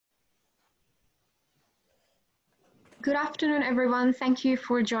Good afternoon, everyone. Thank you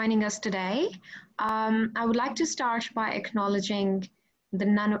for joining us today. I would like to start by acknowledging the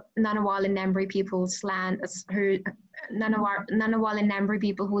Ngunnawal and Ngambri people's land, Ngunnawal and Ngambri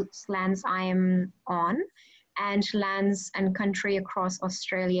people whose lands I am on, and lands and country across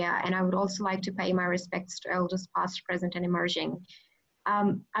Australia. And I would also like to pay my respects to elders past, present, and emerging.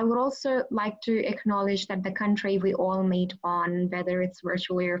 I would also like to acknowledge that the country we all meet on, whether it's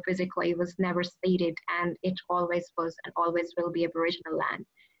virtually or physically, was never ceded, and it always was and always will be Aboriginal land.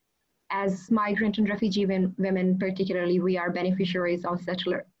 As migrant and refugee women particularly, we are beneficiaries of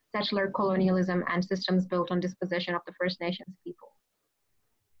settler colonialism and systems built on dispossession of the First Nations people.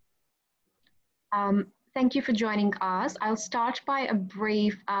 Thank you for joining us. I'll start by a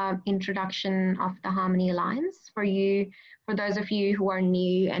brief introduction of the Harmony Alliance for those of you who are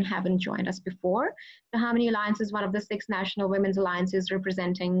new and haven't joined us before. The Harmony Alliance is one of the 6 national women's alliances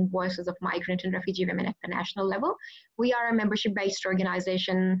representing voices of migrant and refugee women at the national level. We are a membership-based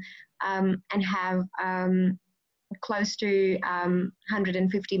organization and have close to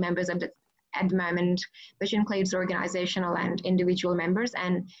 150 members at the moment, which includes organizational and individual members.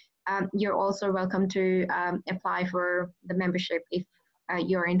 And you're also welcome to apply for the membership if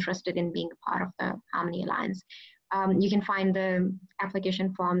you're interested in being a part of the Harmony Alliance. You can find the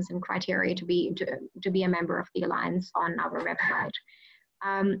application forms and criteria to be a member of the Alliance on our website.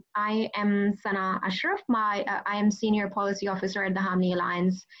 I am Sana Ashraf. I am Senior Policy Officer at the Harmony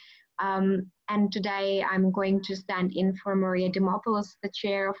Alliance. And today I'm going to stand in for Maria Dimopoulos, the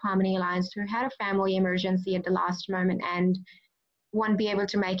Chair of Harmony Alliance, who had a family emergency at the last moment and won't be able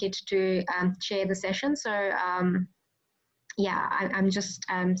to make it to chair the session. So yeah, I'm just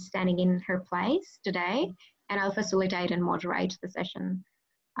standing in her place today, and I'll facilitate and moderate the session.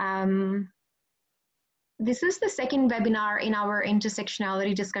 This is the second webinar in our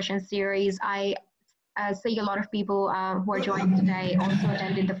intersectionality discussion series. I see a lot of people who are joining today also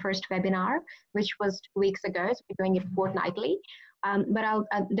attended the first webinar, which was 2 weeks ago, so we're doing it fortnightly. But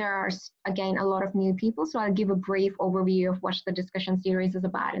there are, again, a lot of new people, so I'll give a brief overview of what the discussion series is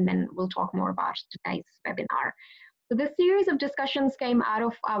about, and then we'll talk more about today's webinar. So this series of discussions came out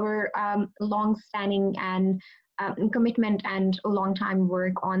of our long-standing and commitment and long-time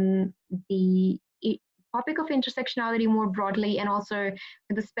work on the topic of intersectionality more broadly, and also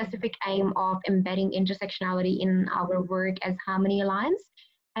with the specific aim of embedding intersectionality in our work as Harmony Alliance,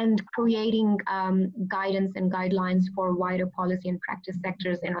 and creating guidance and guidelines for wider policy and practice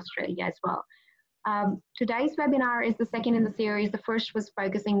sectors in Australia as well. Today's webinar is the second in the series. The first was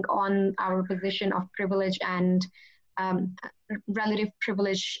focusing on our position of privilege and relative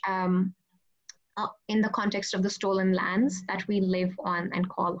privilege in the context of the stolen lands that we live on and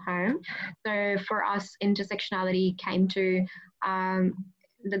call home. So for us, intersectionality came to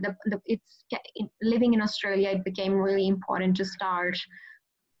living in Australia. It became really important to start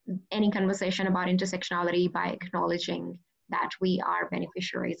any conversation about intersectionality by acknowledging that we are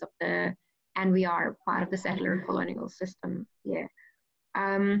beneficiaries of and we are part of the settler colonial system here.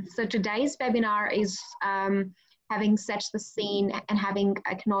 So today's webinar is having set the scene and having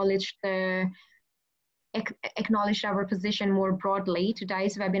acknowledged our position more broadly.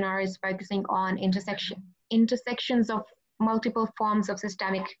 Today's webinar is focusing on intersections of multiple forms of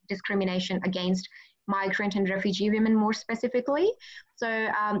systemic discrimination against migrant and refugee women more specifically. So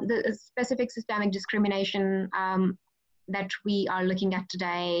the specific systemic discrimination that we are looking at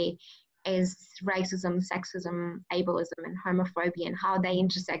today is racism, sexism, ableism, and homophobia, and how they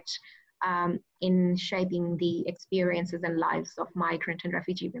intersect in shaping the experiences and lives of migrant and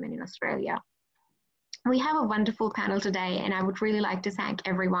refugee women in Australia. We have a wonderful panel today, and I would really like to thank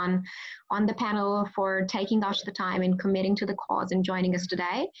everyone on the panel for taking out the time and committing to the cause and joining us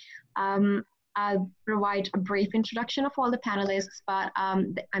today. I'll provide a brief introduction of all the panelists, but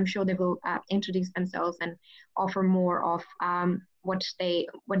I'm sure they will introduce themselves and offer more of what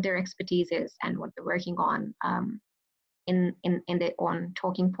their expertise is and what they're working on in their own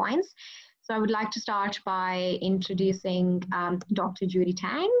talking points. So I would like to start by introducing Dr. Judy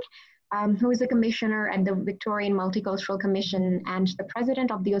Tang, who is a commissioner at the Victorian Multicultural Commission and the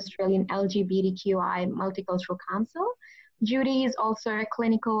president of the Australian LGBTIQ Multicultural Council. Judy is also a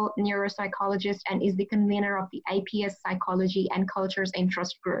clinical neuropsychologist and is the convener of the APS Psychology and Cultures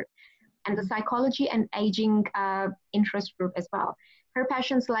interest group, and the Psychology and Aging interest group as well. Her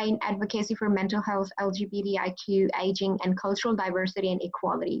passions lie in advocacy for mental health, LGBTIQ, aging, and cultural diversity and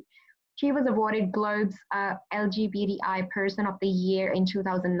equality. She was awarded Globe's LGBTI Person of the Year in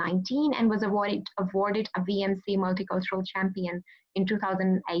 2019 and was awarded a VMC Multicultural Champion in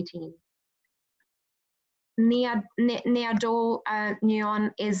 2018. Nyadol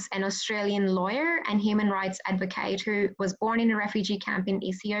Nyuon is an Australian lawyer and human rights advocate who was born in a refugee camp in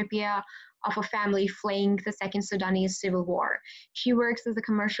Ethiopia of a family fleeing the Second Sudanese Civil War. She works as a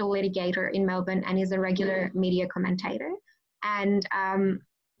commercial litigator in Melbourne and is a regular media commentator and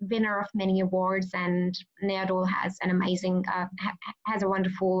winner of many awards. And Nyadol has an amazing, has a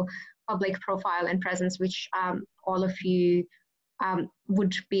wonderful public profile and presence, which all of you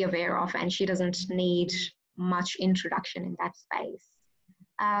would be aware of, and she doesn't need much introduction in that space.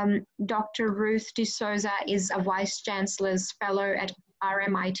 Dr. Ruth Souza is a Vice Chancellor's Fellow at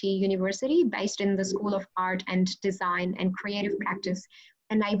RMIT University, based in the School of Art and Design and Creative Practice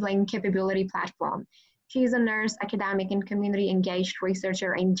Enabling Capability Platform. She is a nurse, academic, and community engaged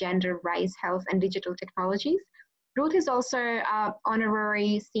researcher in gender, race, health, and digital technologies. Ruth is also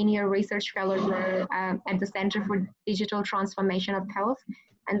honorary senior research fellow at the Center for Digital Transformation of Health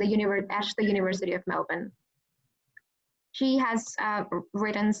and at the University of Melbourne. She has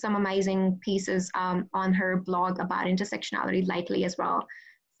written some amazing pieces on her blog about intersectionality lately as well.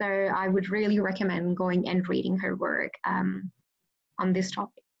 So I would really recommend going and reading her work on this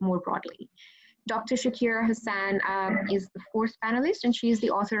topic more broadly. Dr. Shakira Hussein is the fourth panelist, and she is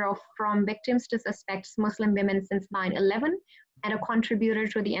the author of From Victims to Suspects, Muslim Women Since 9/11, and a contributor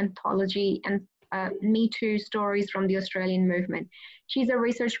to the anthology and Me Too Stories from the Australian Movement. She's a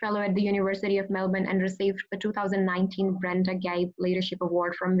research fellow at the University of Melbourne and received the 2019 Brenda Gabe Leadership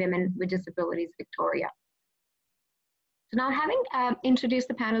Award from Women with Disabilities Victoria. So now, having introduced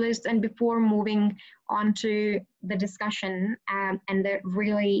the panelists and before moving on to the discussion and the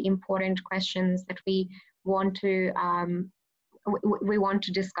really important questions that we want to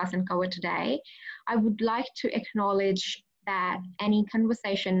discuss and cover today, I would like to acknowledge that any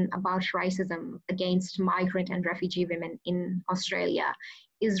conversation about racism against migrant and refugee women in Australia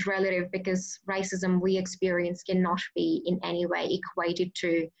is relative, because racism we experience cannot be in any way equated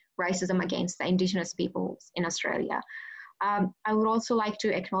to racism against the Indigenous peoples in Australia. I would also like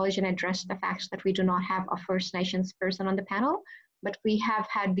to acknowledge and address the fact that we do not have a First Nations person on the panel, but we have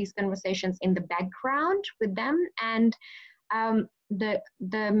had these conversations in the background with them, and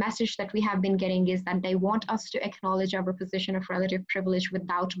the message that we have been getting is that they want us to acknowledge our position of relative privilege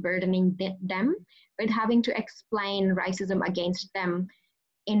without burdening them with having to explain racism against them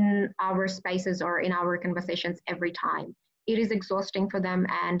in our spaces or in our conversations every time. It is exhausting for them,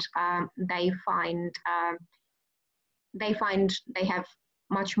 and they they have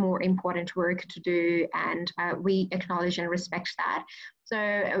much more important work to do, and we acknowledge and respect that.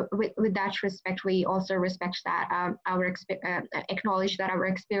 So with that respect, we also respect that acknowledge that our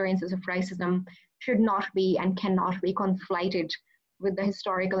experiences of racism should not be and cannot be conflated with the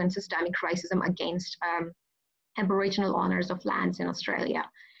historical and systemic racism against Aboriginal owners of lands in Australia.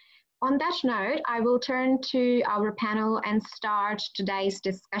 On that note, I will turn to our panel and start today's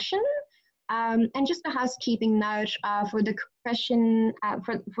discussion. And just a housekeeping note for the question,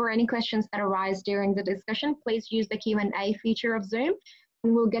 for any questions that arise during the discussion, please use the Q&A feature of Zoom,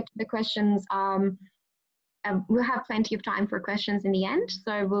 and we'll get to the questions. We'll have plenty of time for questions in the end,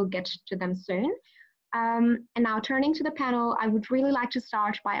 so we'll get to them soon. And now, turning to the panel, I would really like to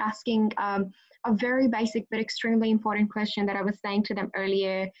start by asking a very basic but extremely important question that I was saying to them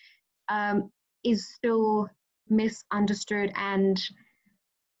earlier is still misunderstood, and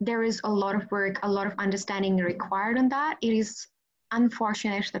there is a lot of work, a lot of understanding required on that. It is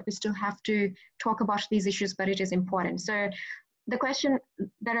unfortunate that we still have to talk about these issues, but it is important. So the question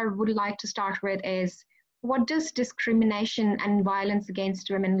that I would like to start with is, what does discrimination and violence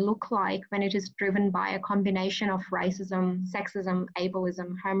against women look like when it is driven by a combination of racism, sexism,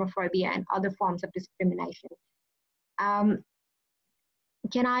 ableism, homophobia, and other forms of discrimination?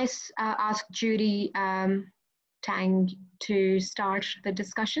 Can I ask Judy Tang to start the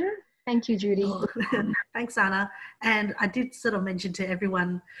discussion? Thank you, Judy. Oh, thanks, Anna. And I did sort of mention to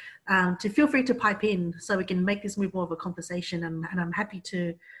everyone to feel free to pipe in so we can make this more of a conversation, and I'm happy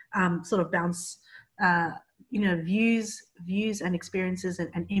to sort of bounce views and experiences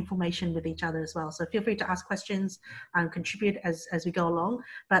and information with each other as well. So feel free to ask questions and contribute as we go along.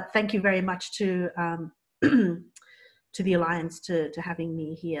 But thank you very much to to the Alliance to having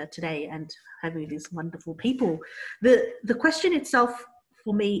me here today and having these wonderful people. The question itself,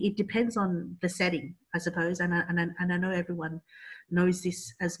 for me, it depends on the setting, I suppose, and I know everyone knows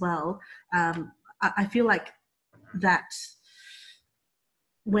this as well. I feel like that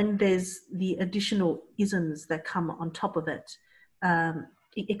when there's the additional isms that come on top of it,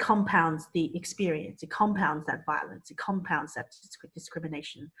 it compounds the experience, it compounds that violence, it compounds that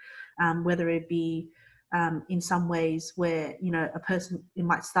discrimination, whether it be in some ways where, a person, it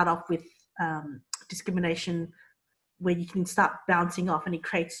might start off with discrimination where you can start bouncing off, and it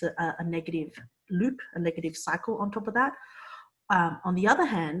creates a negative loop, a negative cycle on top of that. On the other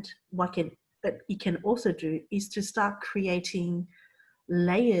hand, what it can also do is to start creating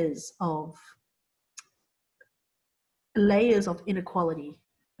layers of inequality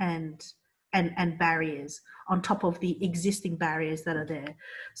and barriers on top of the existing barriers that are there.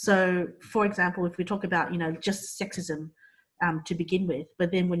 So, for example, if we talk about, just sexism to begin with,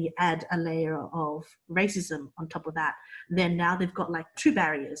 but then when you add a layer of racism on top of that, then now they've got like two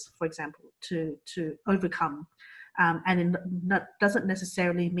barriers, for example, to overcome. And it doesn't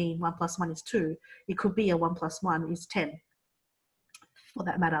necessarily mean 1 + 1 is 2. It could be a 1 + 1 is 10, for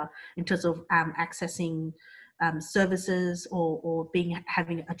that matter, in terms of accessing services or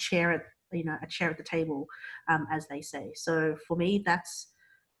having a chair at the table, as they say. So for me, that's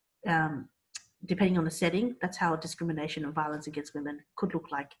depending on the setting, that's how discrimination and violence against women could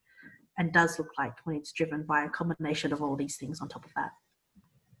look like, and does look like, when it's driven by a combination of all these things on top of that.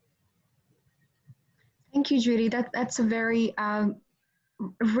 Thank you, Judy. That's a very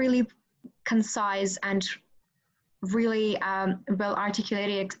really concise and really well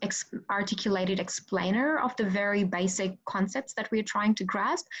articulated explainer of the very basic concepts that we're trying to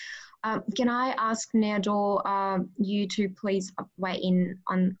grasp. Can I ask Nyadol, you to please weigh in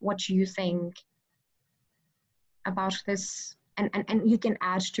on what you think about this, and you can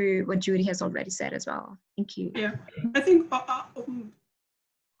add to what Judy has already said as well. Thank you. Yeah, I think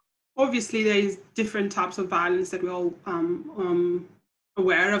obviously there is different types of violence that we're all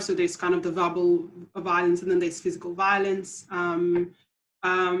aware of. So there's kind of the verbal violence, and then there's physical violence, and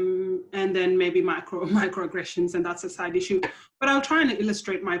then maybe microaggressions, and that's a side issue. But I'll try and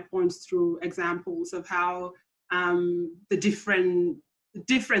illustrate my points through examples of how the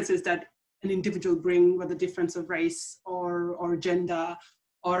differences that an individual bring, whether difference of race or gender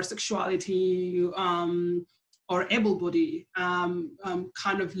or sexuality or able body,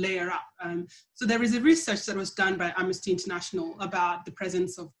 kind of layer up. So there is a research that was done by Amnesty International about the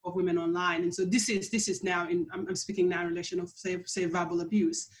presence of women online. And so this is now, I'm speaking now in relation of say verbal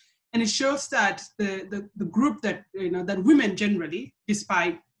abuse. And it shows that the group that, that women generally,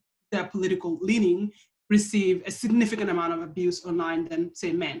 despite their political leaning, receive a significant amount of abuse online than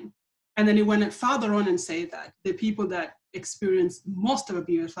say men. And then it went further on and say that the people that experience most of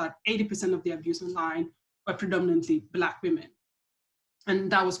abuse, about 80% of the abuse online, were predominantly Black women.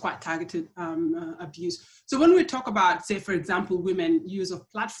 And that was quite targeted abuse. So when we talk about, say, for example, women use of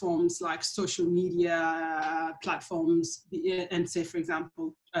platforms like social media platforms, and say, for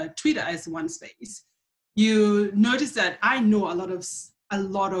example, Twitter as one space, you notice that I know a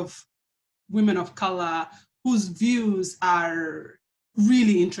lot of women of color whose views are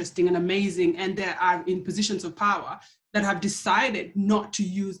really interesting and amazing, and they are in positions of power that have decided not to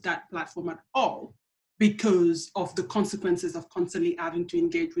use that platform at all because of the consequences of constantly having to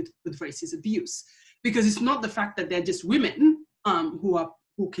engage with racist abuse. Because it's not the fact that they're just women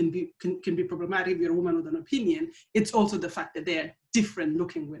who can be problematic if you're a woman with an opinion. It's also the fact that they're different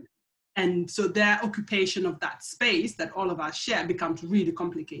looking women. And so their occupation of that space that all of us share becomes really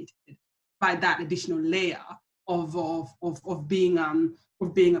complicated by that additional layer of being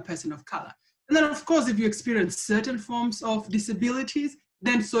a person of color. And then, of course, if you experience certain forms of disabilities,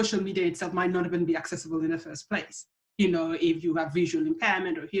 then social media itself might not even be accessible in the first place. If you have visual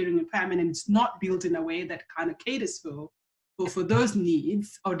impairment or hearing impairment, and it's not built in a way that kind of caters for those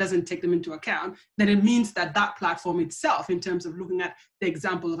needs or doesn't take them into account, then it means that that platform itself, in terms of looking at the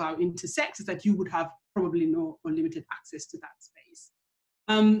example of how intersects, is that you would have probably no or limited access to that space.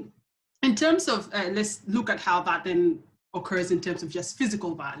 In terms of, let's look at how that then occurs in terms of just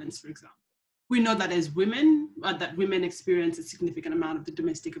physical violence, for example. We know that as women, that women experience a significant amount of the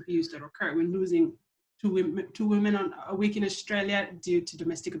domestic abuse that occur. We're losing two women a week in Australia due to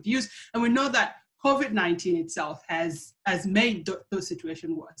domestic abuse. And we know that COVID-19 itself has made those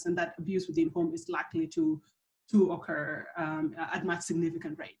situations worse, and that abuse within home is likely to occur at much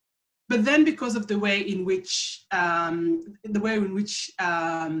significant rate. But then, because of the way in which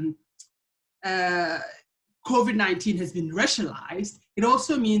COVID-19 has been racialized, it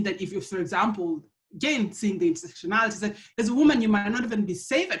also means that if you, for example, again, seeing the intersectionality, that as a woman, you might not even be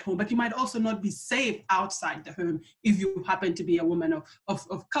safe at home, but you might also not be safe outside the home if you happen to be a woman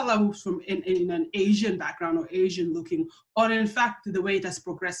of color who's from in an Asian background or Asian looking, or in fact, the way it has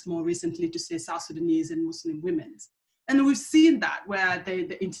progressed more recently to say South Sudanese and Muslim women. And we've seen that where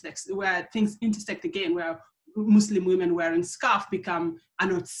where things intersect again, where Muslim women wearing scarf are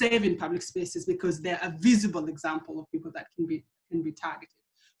not safe in public spaces because they're a visible example of people that can be targeted.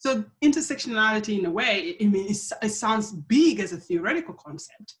 So intersectionality, in a way, it sounds big as a theoretical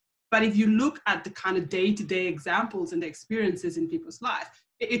concept, But if you look at the kind of day-to-day examples and the experiences in people's life,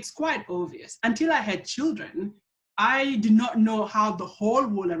 it's quite obvious. Until I had children, I did not know how the whole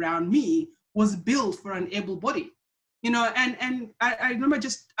world around me was built for an able body. You know, and I remember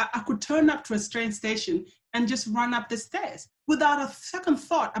just, I could turn up to a train station and just run up the stairs without a second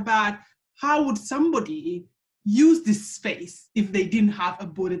thought about how would somebody use this space if they didn't have a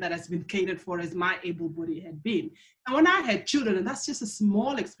body that has been catered for as my able body had been. And when I had children, and that's just a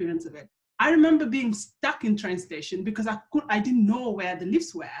small experience of it, I remember being stuck in train station because I didn't know where the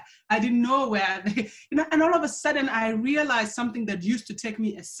lifts were. I didn't know where they, you know, and all of a sudden I realized something that used to take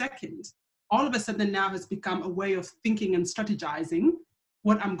me a second, all of a sudden now has become a way of thinking and strategizing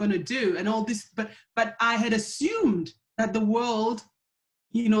what I'm going to do and all this. But I had assumed that the world,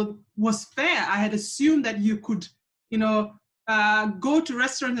 you know, was fair. I had assumed that you could, you know, go to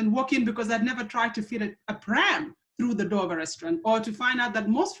restaurants and walk in because I'd never tried to fit a pram through the door of a restaurant, or to find out that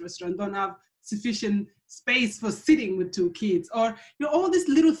most restaurants don't have sufficient space for sitting with two kids, or, you know, all these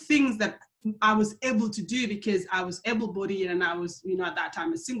little things that I was able to do because I was able-bodied and I was, you know, at that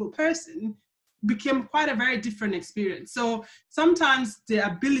time a single person, became quite a very different experience. So sometimes the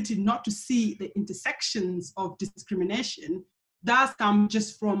ability not to see the intersections of discrimination does come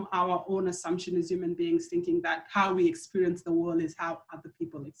just from our own assumption as human beings, thinking that how we experience the world is how other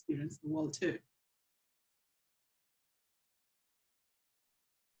people experience the world too.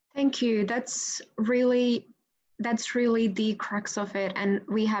 Thank you. That's really the crux of it. And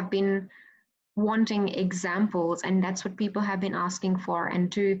we have been wanting examples, and that's what people have been asking for,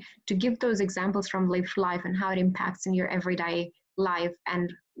 and to give those examples from lived life and how it impacts in your everyday life,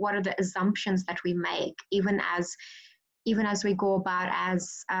 and what are the assumptions that we make, even as we go about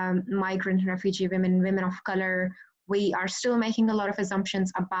as migrant and refugee women of color. We are still making a lot of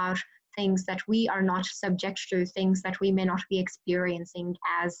assumptions about things that we are not subject to, things that we may not be experiencing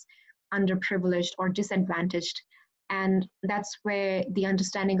as underprivileged or disadvantaged. And that's where the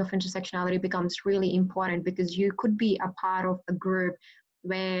understanding of intersectionality becomes really important, because you could be a part of a group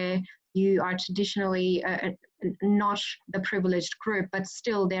where you are traditionally not the privileged group, but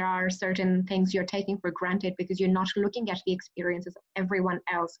still there are certain things you're taking for granted because you're not looking at the experiences of everyone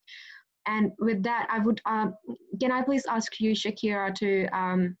else. And with that, I would, can I please ask you, Shakira,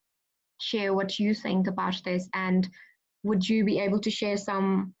 to share what you think about this, and would you be able to share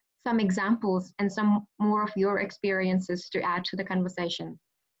some examples and some more of your experiences to add to the conversation?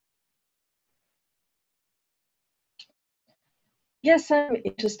 Yes, I'm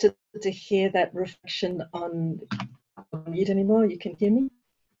interested to hear that reflection on mute anymore. You can hear me?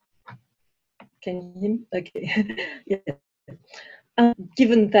 Can you hear me? Okay. Yeah.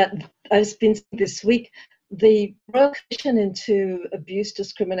 Given that I've been this week, the Royal Commission into Abuse,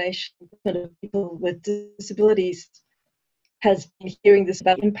 Discrimination of People with Disabilities has been hearing this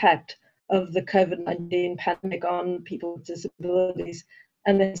about the impact of the COVID-19 pandemic on people with disabilities,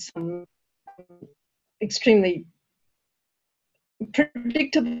 and there's some extremely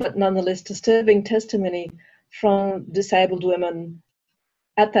predictable but nonetheless disturbing testimony from disabled women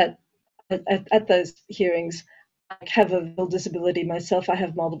at those hearings. I have a visible disability myself. I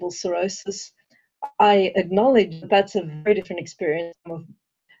have multiple sclerosis. I acknowledge that that's a very different experience of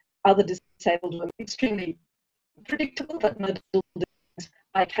other disabled women. Extremely predictable but notable.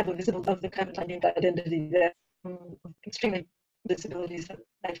 I have a visible of the COVID-19 identity there. Extremely disabilities that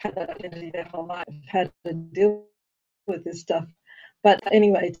they've had that identity their whole life, had to deal with this stuff. But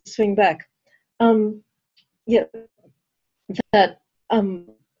anyway, to swing back, yeah, that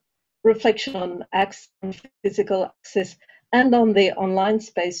reflection on access, physical access, and on the online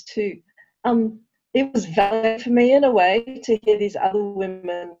space too. It was valid for me in a way to hear these other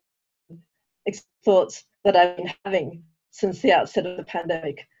women thoughts that I've been having since the outset of the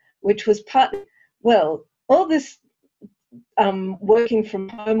pandemic, which was partly, well, all this working from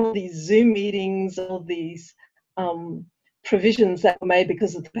home, all these Zoom meetings, all these provisions that were made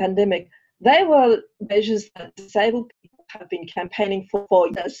because of the pandemic, they were measures that disabled people have been campaigning for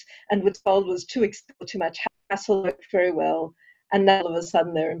years and were told was too much hassle, worked very well, and now all of a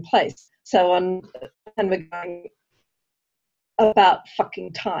sudden they're in place. So and we're going about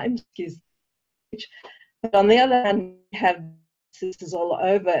fucking time, excuse me. But on the other hand, we have sisters all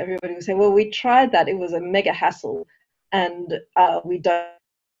over. Everybody will say, well, we tried that. It was a mega hassle. And we don't,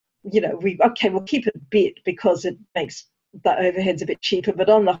 you know, we'll keep it a bit because it makes the overheads a bit cheaper. But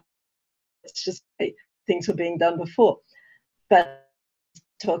on the whole, it's just things were being done before. But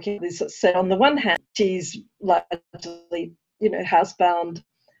talking this, so on the one hand, she's largely, you know, housebound.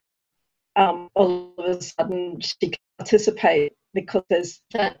 All of a sudden, she can participate because there's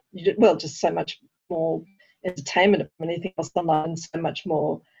that, well, just so much more entertainment, anything else online, so much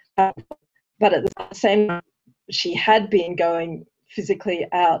more But at the same time, she had been going physically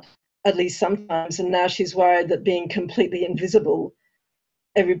out at least sometimes, and now she's worried that being completely invisible,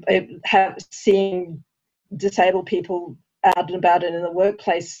 seeing disabled people out and about and in the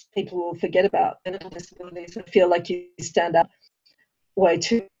workplace, people will forget about their little disabilities and feel like you stand out way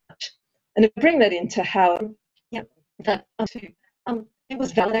too much. And to bring that into how, it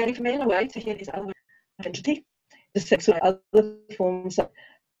was validating for me in a way to hear these other identity, the sex or other forms.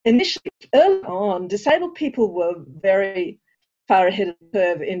 Initially, early on, disabled people were very far ahead of the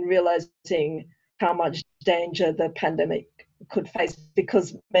curve in realizing how much danger the pandemic could face,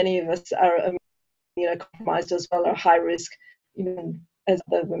 because many of us are immunocompromised as well, are high risk, even as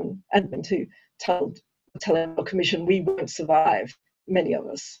other women and men too. Told the Intersectional Commission we won't survive. Many of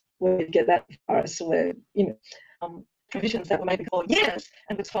us when we get that virus, where provisions that were made before years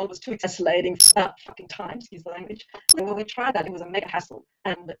and was told was too isolating for fucking time, excuse the language. And when we tried that, it was a mega hassle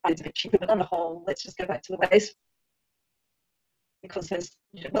and it's a bit cheaper, but on the whole, let's just go back to the base, because there's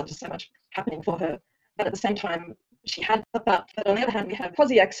just so much happening for her. But at the same time, she had the but on the other hand, we have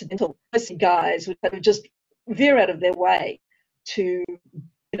quasi-accidental, mostly guys that would just veer out of their way to,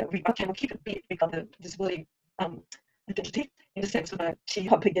 okay, we'll keep it big because the disability identity, intersex, she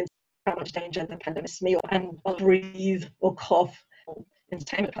up against how much danger the pandemic is, and breathe or cough or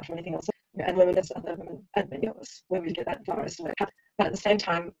entertainment apart from anything else. And women, there's other women and many of us where we get that virus. But at the same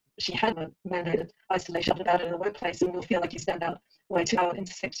time, she had a mandated isolation about it in the workplace, and we'll feel like you stand out way too. How it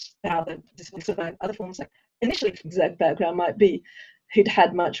intersects, how the disability survive other forms. Like initially, the exact background might be who'd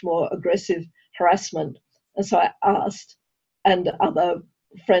had much more aggressive harassment, and so I asked, and other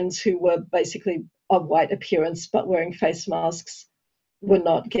friends who were basically of white appearance but wearing face masks were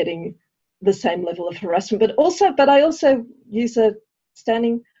not getting the same level of harassment. But I also use a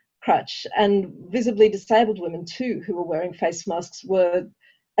standing crutch, and visibly disabled women too who were wearing face masks were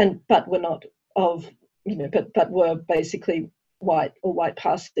not of, but were basically white or white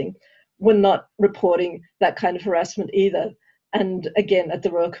passing, were not reporting that kind of harassment either. And again, at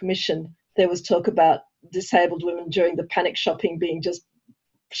the Royal Commission, there was talk about disabled women during the panic shopping being just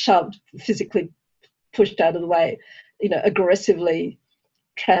shoved, physically pushed out of the way, aggressively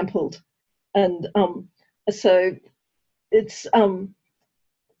trampled. And so it's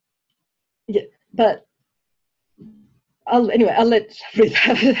but I'll let Ruth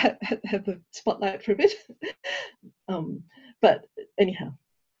have the spotlight for a bit. But anyhow,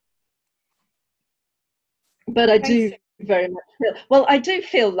 but I do very much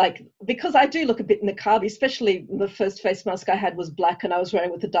feel like, because I do look a bit niqabi, especially the first face mask I had was black and I was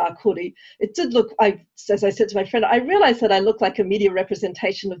wearing with a dark hoodie. It did look, as I said to my friend, I realized that I look like a media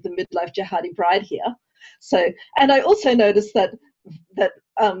representation of the midlife jihadi bride here. So, and I also noticed that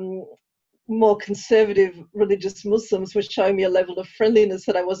more conservative religious Muslims were showing me a level of friendliness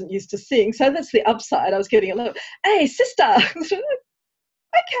that I wasn't used to seeing. So that's the upside. I was getting a lot of, hey, sister.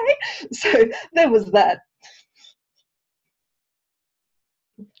 Okay. So there was that.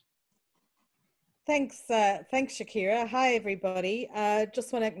 Thanks, Shakira. Hi, everybody.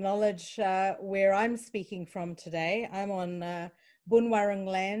 Just want to acknowledge where I'm speaking from today. I'm on Bunwarong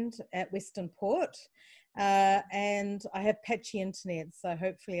land at Western Port, and I have patchy internet, so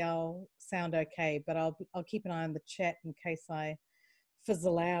hopefully I'll sound okay, but I'll keep an eye on the chat in case I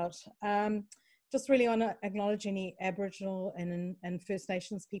fizzle out. Just really want to acknowledge any Aboriginal and First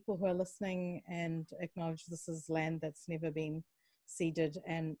Nations people who are listening, and acknowledge this is land that's never been ceded,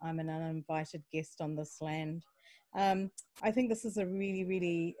 and I'm an uninvited guest on this land. I think this is a really,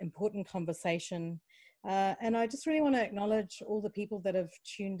 really important conversation, and I just really want to acknowledge all the people that have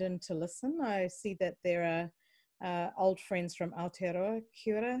tuned in to listen. I see that there are old friends from Aotearoa,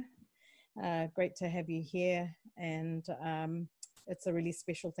 kia ora. Great to have you here, and it's a really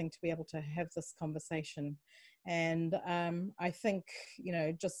special thing to be able to have this conversation. And I think,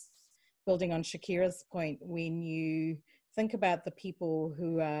 just building on Shakira's point, when you think about the people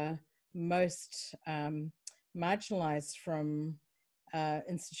who are most marginalized from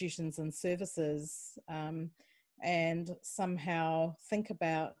institutions and services, and somehow think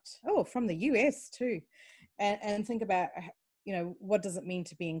about, from the US too, and think about, what does it mean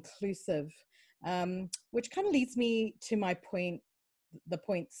to be inclusive, which kind of leads me to my point, the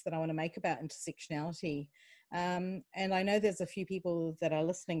points that I want to make about intersectionality. And I know there's a few people that are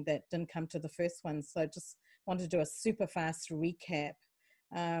listening that didn't come to the first one, so I just want to do a super fast recap,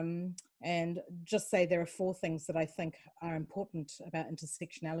 and just say there are 4 things that I think are important about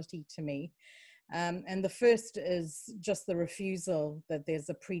intersectionality to me. And the first is just the refusal that there's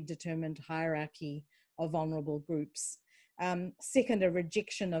a predetermined hierarchy of vulnerable groups. Second, a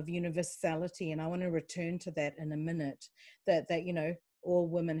rejection of universality, and I want to return to that in a minute, that all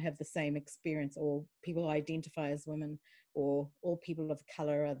women have the same experience, or people who identify as women, or all people of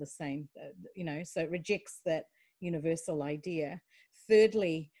color are the same, you know, so it rejects that universal idea.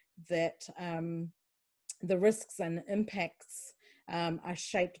 Thirdly, that the risks and impacts are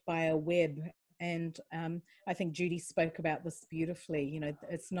shaped by a web. And I think Judy spoke about this beautifully. You know,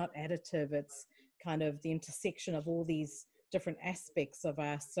 it's not additive, it's kind of the intersection of all these different aspects of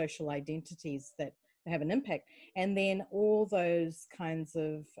our social identities that have an impact. And then all those kinds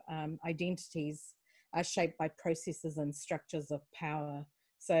of identities are shaped by processes and structures of power.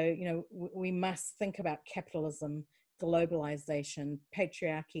 So, you know, we must think about capitalism, globalization,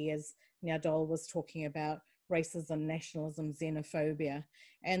 patriarchy, as Nyadol was talking about, racism, nationalism, xenophobia,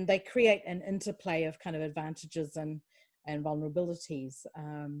 and they create an interplay of kind of advantages and vulnerabilities.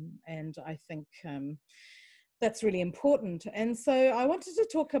 And I think that's really important. And so I wanted to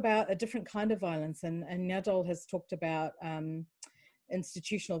talk about a different kind of violence, and Nyadol has talked about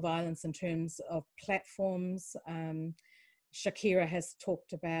institutional violence in terms of platforms. Shakira has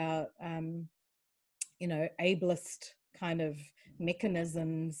talked about, you know, ableist kind of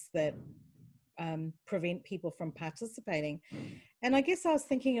mechanisms that prevent people from participating. And I guess I was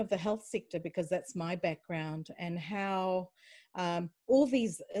thinking of the health sector because that's my background, and how all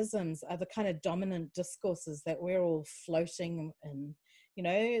these isms are the kind of dominant discourses that we're all floating in, you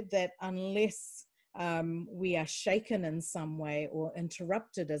know, that unless we are shaken in some way or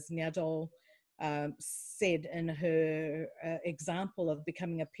interrupted, as Nyadol said in her example of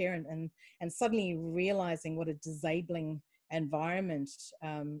becoming a parent and suddenly realizing what a disabling environment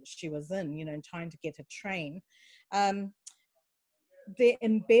she was in, you know, and trying to get a train, they're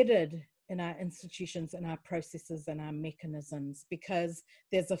embedded in our institutions and our processes and our mechanisms, because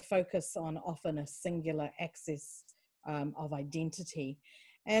there's a focus on often a singular access of identity.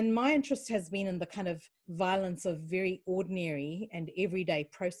 And my interest has been in the kind of violence of very ordinary and everyday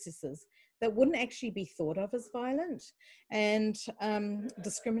processes that wouldn't actually be thought of as violent and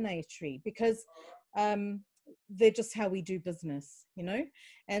discriminatory, because they're just how we do business, you know?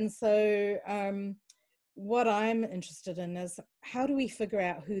 And so what I'm interested in is, how do we figure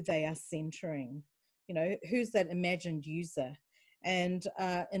out who they are centering? You know, who's that imagined user? And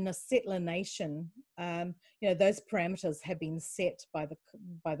in a settler nation, you know, those parameters have been set by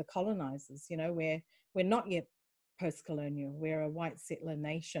the colonizers. You know, we're not yet post-colonial. We're a white settler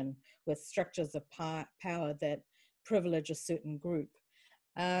nation with structures of power that privilege a certain group.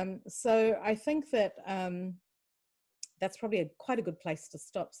 So I think that that's probably quite a good place to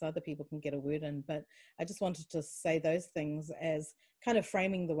stop so other people can get a word in. But I just wanted to say those things as kind of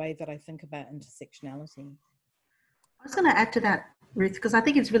framing the way that I think about intersectionality. I was going to add to that, Ruth, because I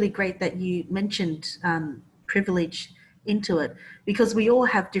think it's really great that you mentioned privilege into it, because we all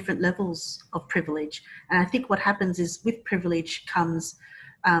have different levels of privilege. And I think what happens is, with privilege comes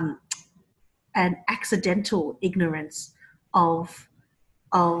an accidental ignorance of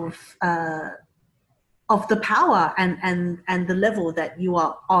the power and the level that you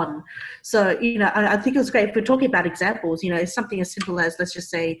are on. So, you know, I think it was great if we're talking about examples. You know, it's something as simple as, let's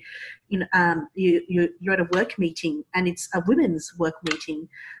just say, you know, you're at a work meeting and it's a women's work meeting.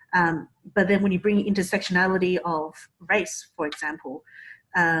 But then when you bring intersectionality of race, for example,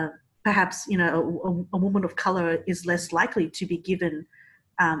 perhaps, you know, a woman of color is less likely to be given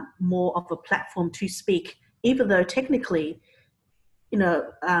more of a platform to speak, even though technically, you know,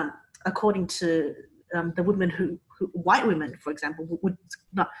 according to the women who white women, for example,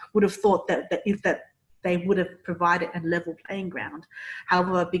 would have thought that they would have provided a level playing ground.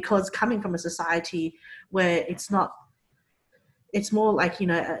 However, because coming from a society where it's not, it's more like, you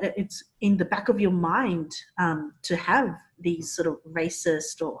know, it's in the back of your mind to have these sort of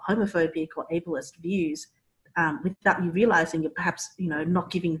racist or homophobic or ableist views, without you realizing you're perhaps, you know,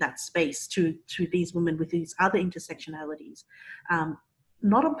 not giving that space to these women with these other intersectionalities.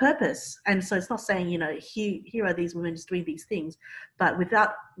 Not on purpose. And so it's not saying, you know, here are these women just doing these things, but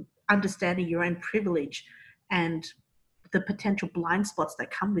without understanding your own privilege and the potential blind spots that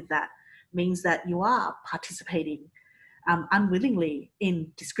come with that, means that you are participating unwillingly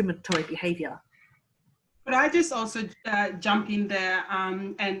in discriminatory behavior. Could I just also jump in there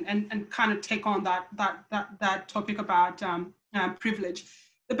and kind of take on that topic about privilege?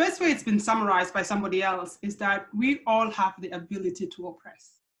 The best way it's been summarized by somebody else is that we all have the ability to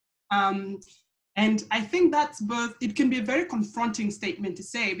oppress. And I think that's both, it can be a very confronting statement to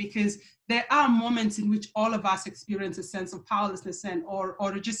say, because there are moments in which all of us experience a sense of powerlessness or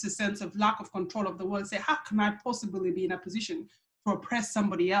just a sense of lack of control of the world. Say, how can I possibly be in a position to oppress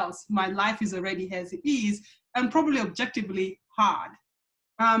somebody else? My life is already as it is, and probably objectively hard.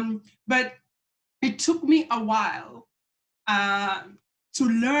 But it took me a while to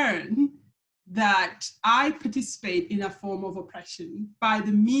learn that I participate in a form of oppression by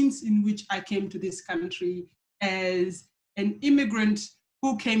the means in which I came to this country as an immigrant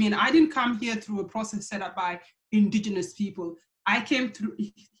who came in. I didn't come here through a process set up by Indigenous people. I came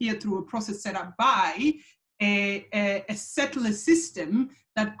here through a process set up by a settler system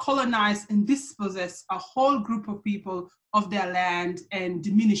that colonized and dispossessed a whole group of people of their land and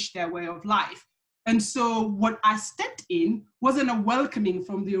diminished their way of life. And so what I stepped in wasn't a welcoming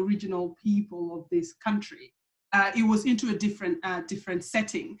from the original people of this country. It was into a different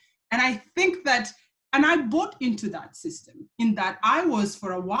setting. And I think that, and I bought into that system in that I was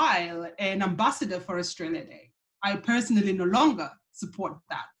for a while an ambassador for Australia Day. I personally no longer support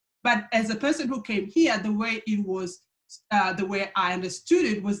that. But as a person who came here, the way it was, the way I understood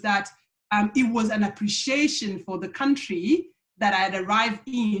it was that it was an appreciation for the country that I had arrived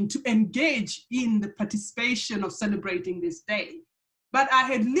in to engage in the participation of celebrating this day. But I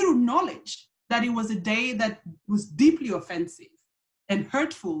had little knowledge that it was a day that was deeply offensive and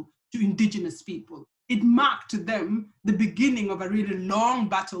hurtful to Indigenous people. It marked to them the beginning of a really long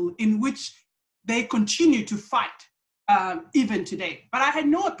battle in which they continue to fight even today. But I had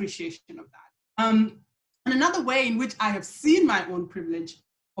no appreciation of that. And another way in which I have seen my own privilege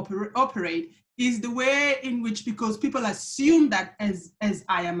operate is the way in which, because people assume that as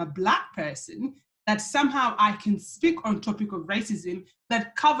I am a Black person, that somehow I can speak on topic of racism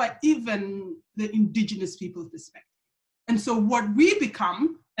that cover even the Indigenous people's perspective. And so what we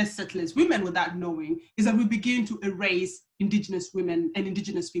become as settlers women without knowing is that we begin to erase Indigenous women and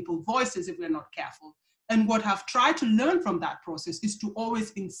Indigenous people's voices if we're not careful. And what I've tried to learn from that process is to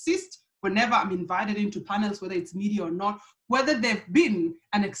always insist whenever I'm invited into panels, whether it's media or not, whether they've been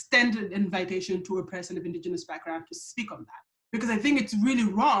an extended invitation to a person of Indigenous background to speak on that. Because I think it's really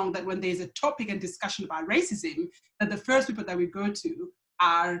wrong that when there's a topic and discussion about racism, that the first people that we go to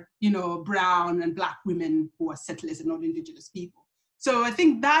are, brown and Black women who are settlers and not Indigenous people. So I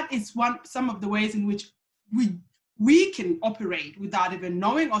think that is some of the ways in which we can operate without even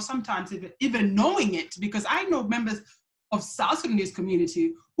knowing, or sometimes even knowing it, because I know members of South Sudanese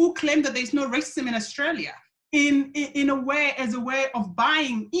community who claim that there's no racism in Australia in a way, as a way of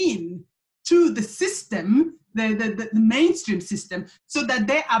buying in to the system, the mainstream system, so that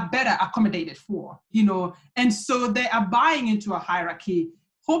they are better accommodated for, and so they are buying into a hierarchy,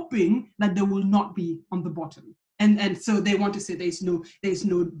 hoping that they will not be on the bottom. And so they want to say there's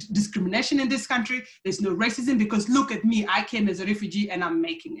no discrimination in this country, there's no racism, because look at me, I came as a refugee and I'm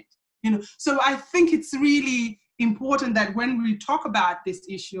making it. So I think it's really important that when we talk about this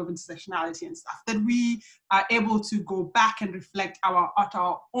issue of intersectionality and stuff, that we are able to go back and reflect at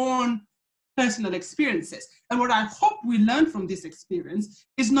our own personal experiences. And what I hope we learn from this experience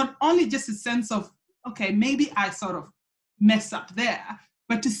is not only just a sense of, okay, maybe I sort of mess up there,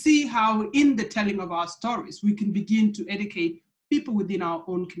 but to see how in the telling of our stories, we can begin to educate people within our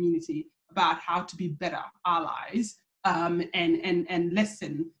own community about how to be better allies and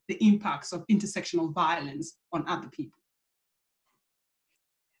lessen the impacts of intersectional violence on other people.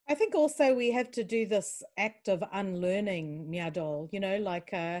 I think also we have to do this act of unlearning, Nyadol,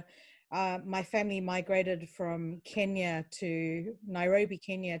 my family migrated from Kenya to Nairobi,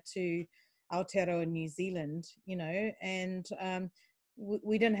 Kenya to Aotearoa, New Zealand, and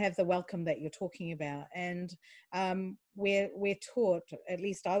we didn't have the welcome that you're talking about. And we're taught, at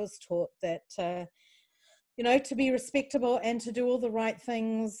least I was taught, that to be respectable and to do all the right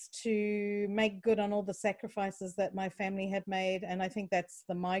things, to make good on all the sacrifices that my family had made. And I think that's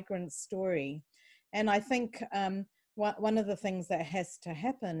the migrant story. And I think one of the things that has to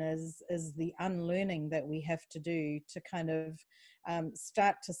happen is the unlearning that we have to do to kind of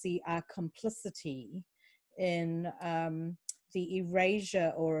start to see our complicity in the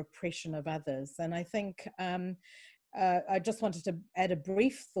erasure or oppression of others. And I think I just wanted to add a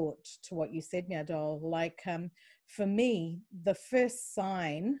brief thought to what you said, Nyadol. For me, the first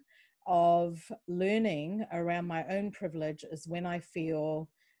sign of learning around my own privilege is when I feel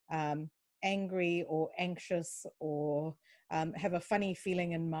angry or anxious or have a funny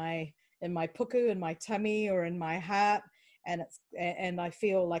feeling in my puku, in my tummy or in my heart, and I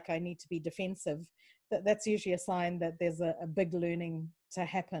feel like I need to be defensive. That's usually a sign that there's a big learning to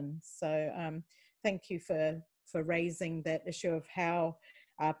happen. So thank you for raising that issue of how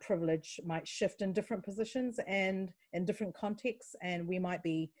our privilege might shift in different positions and in different contexts, and we might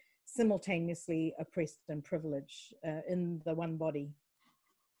be simultaneously oppressed and privileged in the one body.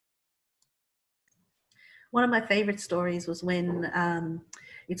 One of my favorite stories was when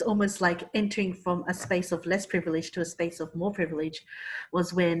it's almost like entering from a space of less privilege to a space of more privilege,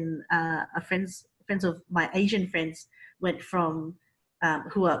 was when friends of my Asian friends went from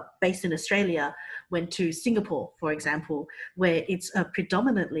who are based in Australia went to Singapore, for example, where it's a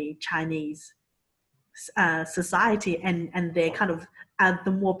predominantly Chinese society, and they're kind of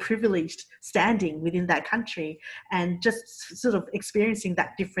the more privileged standing within that country, and just sort of experiencing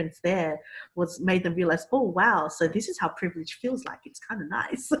that difference there made them realize, oh wow, so this is how privilege feels like. It's kind of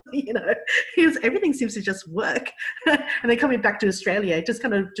nice, you know, because everything seems to just work. And then coming back to Australia, it just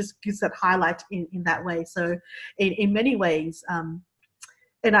kind of just gives that highlight in that way. So in many ways,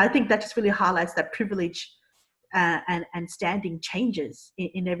 and I think that just really highlights that privilege and standing changes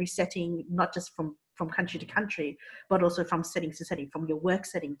in every setting, not just from country to country, but also from setting to setting, from your work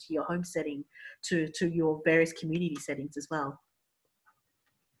setting to your home setting to your various community settings as well.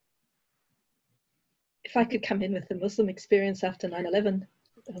 If I could come in with the Muslim experience after 9/11,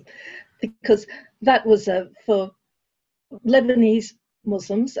 because that was for Lebanese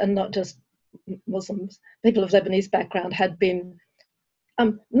Muslims, and not just Muslims, people of Lebanese background had been,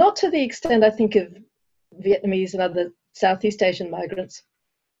 not to the extent I think of Vietnamese and other Southeast Asian migrants,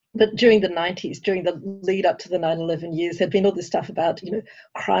 but during the 90s, during the lead up to the 9/11 years, there'd been all this stuff about, you know,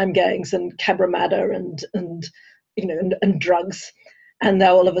 crime gangs and Cabramatta and you know, and drugs. And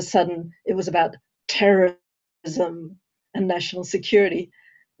now all of a sudden it was about terrorism and national security.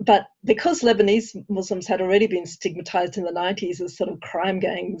 But because Lebanese Muslims had already been stigmatized in the 90s as sort of crime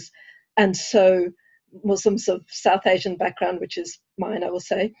gangs, and so Muslims of South Asian background, which is mine, I will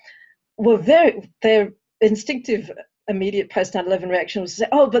say, were their instinctive immediate post 9/11 reaction was to say,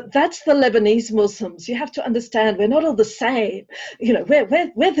 oh, but that's the Lebanese Muslims. You have to understand, we're not all the same. You know, we're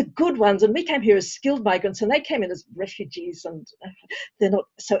the good ones, and we came here as skilled migrants, and they came in as refugees, and they're not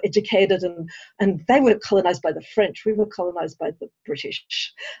so educated, and they were colonized by the French. We were colonized by the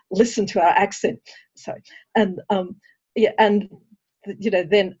British. Listen to our accent. Sorry, and yeah, and you know,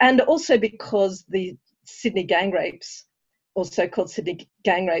 then, and also because the Sydney gang rapes, also called Sydney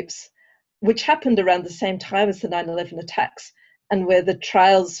gang rapes, which happened around the same time as the 9/11 attacks, and where the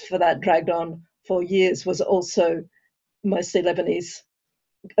trials for that dragged on for years, was also mostly Lebanese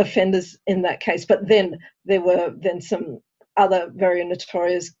offenders in that case. But then there were some other very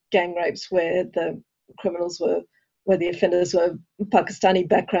notorious gang rapes where the criminals where the offenders were Pakistani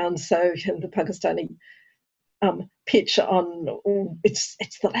backgrounds. So the Pakistani pitch on, oh, it's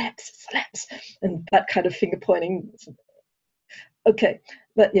the lamps, and that kind of finger pointing. Okay,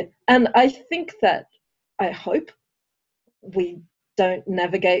 but yeah, and I think that, I hope we don't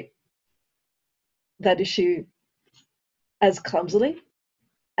navigate that issue as clumsily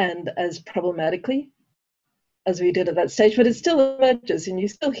and as problematically as we did at that stage, but it still emerges and you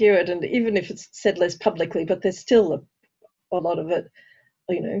still hear it, and even if it's said less publicly, but there's still a lot of it,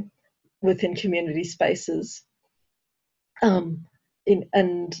 you know, within community spaces. And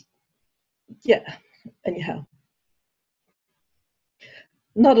yeah, anyhow.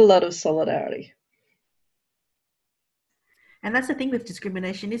 Not a lot of solidarity. And that's the thing with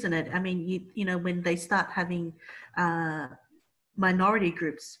discrimination, isn't it? I mean, you know, when they start having minority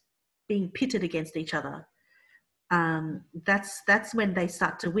groups being pitted against each other, that's when they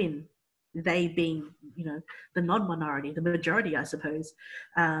start to win. They being, you know, the non-minority, the majority, I suppose.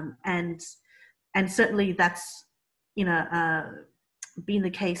 And certainly that's, you know, been the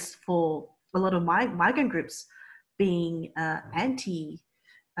case for a lot of migrant groups being anti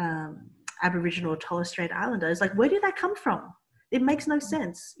Aboriginal or Torres Strait Islanders. Like, where did that come from? It makes no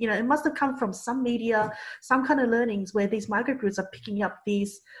sense. You know, it must have come from some media, some kind of learnings where these migrant groups are picking up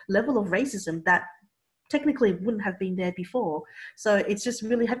these level of racism that technically wouldn't have been there before. So it's just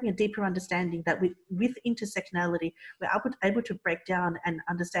really having a deeper understanding that with intersectionality, we're able to break down and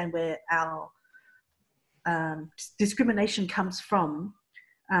understand where our discrimination comes from,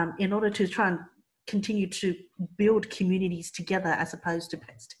 in order to try and continue to build communities together as opposed to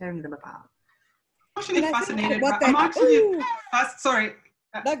tearing them apart. I'm actually fascinated. I'm actually sorry.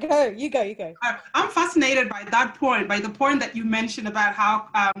 No, go. You go. I'm fascinated by that point, by the point that you mentioned about how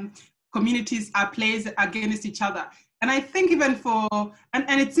communities are placed against each other. And I think even for,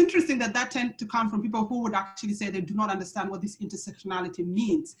 and it's interesting that tends to come from people who would actually say they do not understand what this intersectionality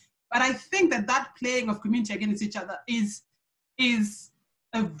means. But I think that playing of community against each other is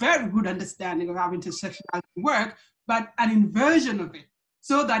a very good understanding of how intersectionality works, but an inversion of it,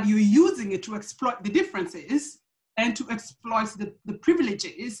 so that you're using it to exploit the differences and to exploit the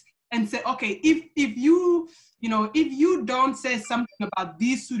privileges, and say, okay, if you don't say something about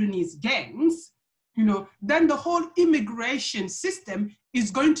these Sudanese gangs, you know, then the whole immigration system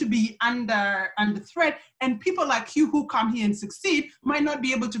is going to be under threat, and people like you who come here and succeed might not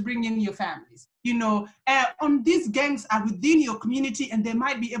be able to bring in your families. You know, these gangs are within your community, and they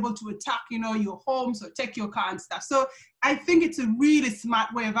might be able to attack, you know, your homes or take your car and stuff. So I think it's a really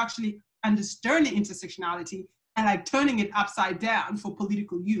smart way of actually understanding intersectionality and like turning it upside down for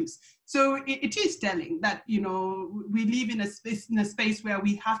political use. So it is telling that, you know, we live in a space where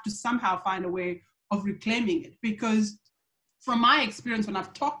we have to somehow find a way of reclaiming it, because from my experience, when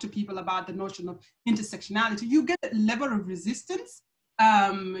I've talked to people about the notion of intersectionality, you get a level of resistance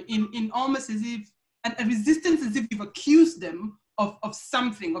in almost as if, a resistance as if you've accused them of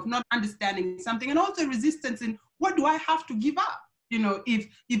something, of not understanding something, and also resistance in what do I have to give up, you know, if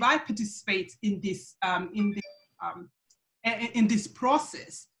I participate in this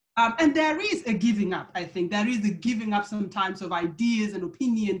process. And there is a giving up, I think. There is a giving up sometimes of ideas and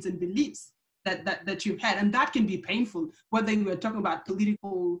opinions and beliefs that you've had, and that can be painful, whether we're talking about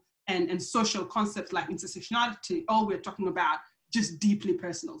political and social concepts like intersectionality, or we're talking about just deeply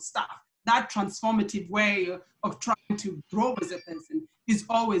personal stuff. That transformative way of trying to grow as a person is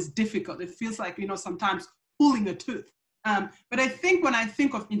always difficult. It feels like, you know, sometimes pulling a tooth. But I think when I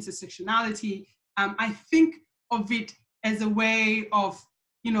think of intersectionality, I think of it as a way of,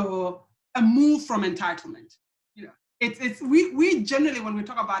 you know, a move from entitlement. You know, we generally, when we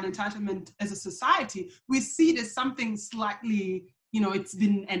talk about entitlement as a society, we see it as something slightly, you know, it's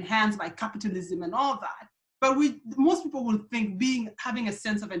been enhanced by capitalism and all that. But most people will think having a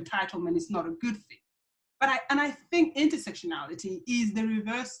sense of entitlement is not a good thing. But I think intersectionality is the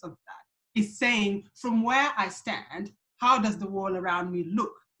reverse of that. It's saying, from where I stand, how does the world around me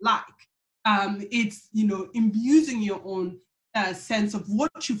look like? It's, you know, imbuing your own sense of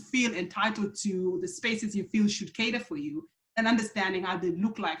what you feel entitled to, the spaces you feel should cater for you, and understanding how they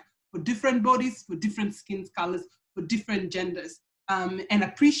look like for different bodies, for different skin colors, for different genders, and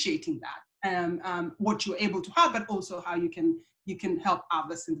appreciating that. What you're able to have, but also how you can help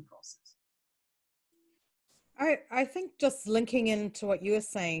others in the process. I think just linking into what you were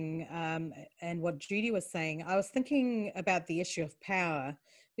saying and what Judy was saying, I was thinking about the issue of power,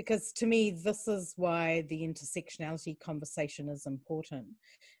 because to me, this is why the intersectionality conversation is important,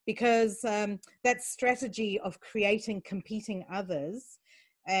 because that strategy of creating competing others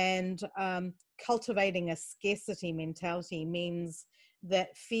and cultivating a scarcity mentality means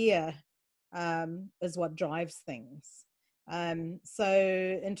that fear is what drives things.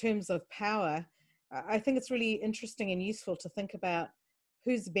 So in terms of power, I think it's really interesting and useful to think about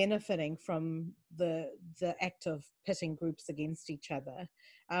who's benefiting from the act of pitting groups against each other.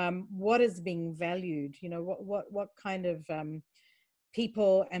 What is being valued? You know, what kind of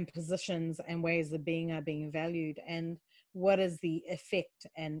people and positions and ways of being are being valued, and what is the effect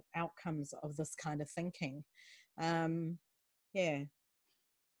and outcomes of this kind of thinking? Yeah.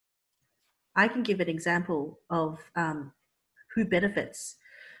 I can give an example of who benefits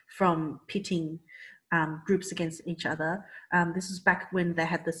from pitting groups against each other. This was back when they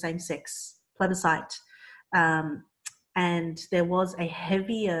had the same-sex plebiscite, and there was a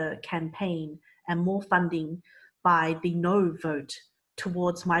heavier campaign and more funding by the no vote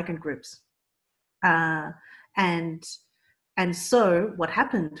towards migrant groups. And so what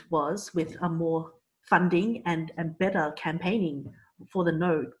happened was, with a more funding and better campaigning for the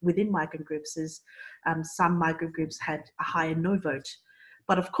no within migrant groups, is some migrant groups had a higher no vote.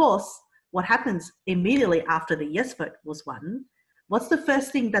 But of course, what happens immediately after the yes vote was won, what's the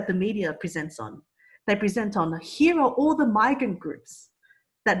first thing that the media presents on? They present on, here are all the migrant groups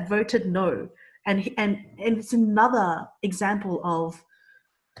that voted no. And it's another example of,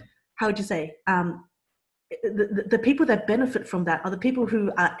 how would you say, the people that benefit from that are the people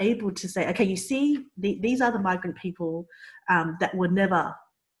who are able to say, okay, you see, these are the migrant people that were never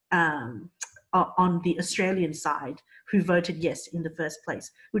on the Australian side who voted yes in the first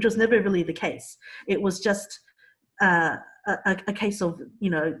place, which was never really the case. It was just a case of, you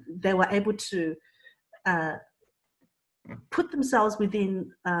know, they were able to put themselves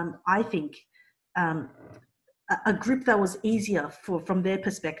within, I think, a group that was easier from their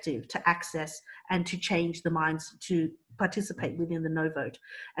perspective to access and to change the minds to participate within the no vote.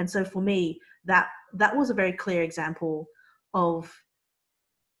 And so for me, that was a very clear example of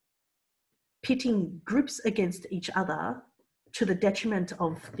pitting groups against each other to the detriment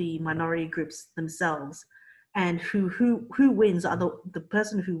of the minority groups themselves. And who wins are the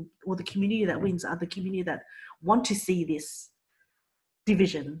person who, or the community that wins are the community that want to see this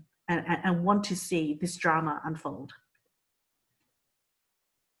division and want to see this drama unfold.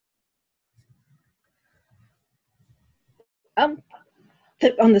 On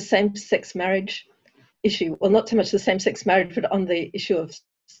the same-sex marriage issue, well, not so much the same-sex marriage, but on the issue of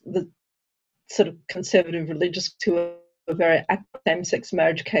the sort of conservative religious to a very active same-sex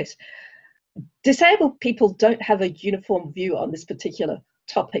marriage case, disabled people don't have a uniform view on this particular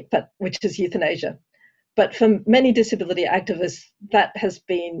topic, but which is euthanasia. but for many disability activists, that has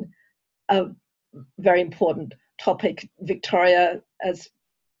been a very important topic. Victoria, as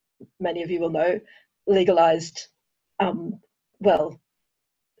many of you will know, legalised,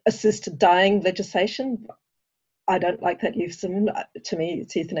 assisted dying legislation. I don't like that euphemism. To me,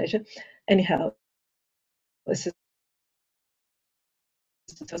 it's euthanasia. Anyhow, assisted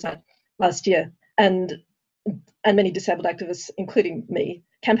suicide last year, and many disabled activists, including me,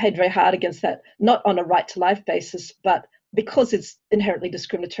 campaigned very hard against that, not on a right to life basis, but because it's inherently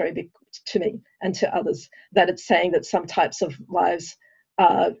discriminatory to me and to others, that it's saying that some types of lives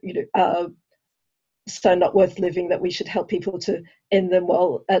are so not worth living that we should help people to end them,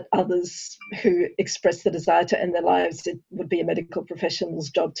 while at others who express the desire to end their lives, it would be a medical professional's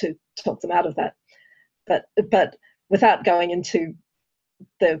job to talk them out of that. But without going into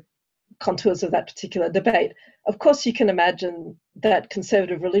the contours of that particular debate, of course you can imagine that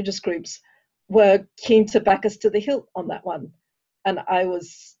conservative religious groups were keen to back us to the hilt on that one. And I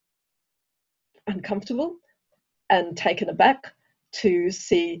was uncomfortable and taken aback to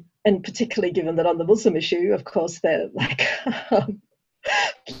see, and particularly given that on the Muslim issue, of course, they're like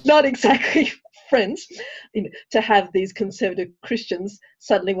not exactly friends, to have these conservative Christians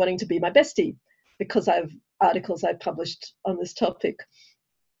suddenly wanting to be my bestie because I have articles I published on this topic.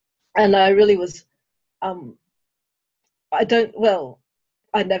 And I really was, I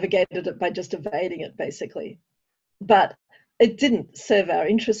navigated it by just evading it, basically. But it didn't serve our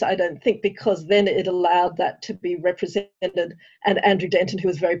interests, I don't think, because then it allowed that to be represented. And Andrew Denton, who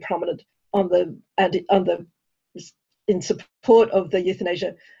was very prominent in support of the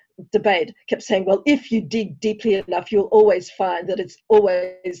euthanasia debate, kept saying, well, if you dig deeply enough, you'll always find that it's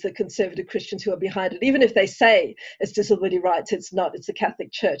always the conservative Christians who are behind it. Even if they say it's disability rights, it's not, it's the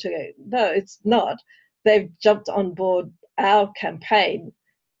Catholic Church. Okay, no, it's not. They've jumped on board our campaign.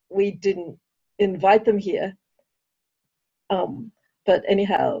 We didn't invite them here. But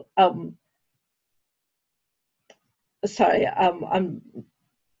anyhow, sorry, I'm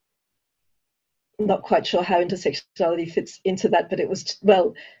not quite sure how intersectionality fits into that, but it was,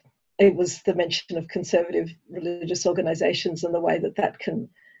 well, it was the mention of conservative religious organizations and the way that that can,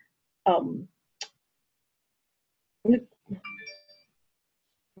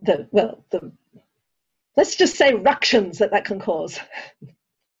 let's just say ructions that can cause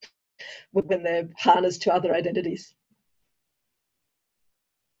when they're harnessed to other identities.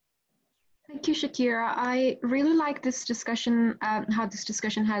 Thank you, Shakira. I really like this discussion, how this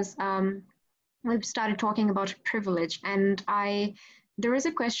discussion has, we've started talking about privilege, and there is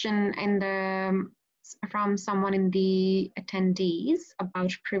a question from someone in the attendees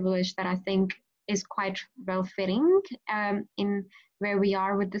about privilege that I think is quite well fitting in where we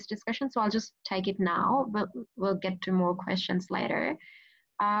are with this discussion. So I'll just take it now, but we'll get to more questions later.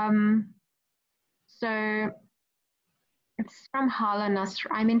 So it's from Hala Nasr.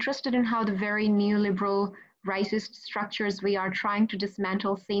 I'm interested in how the very neoliberal racist structures we are trying to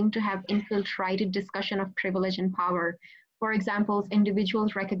dismantle seem to have infiltrated discussion of privilege and power. For example,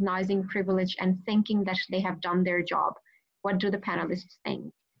 individuals recognizing privilege and thinking that they have done their job. What do the panelists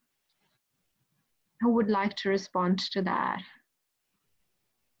think? Who would like to respond to that?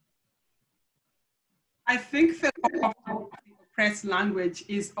 I think that oppressed language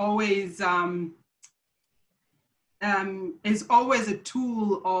is always a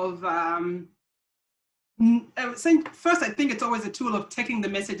tool of, first, I think it's always a tool of taking the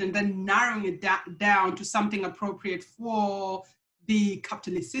message and then narrowing it down to something appropriate for the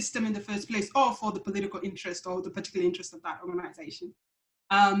capitalist system in the first place, or for the political interest or the particular interest of that organization.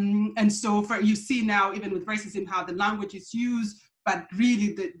 And so you see now, even with racism, how the language is used, but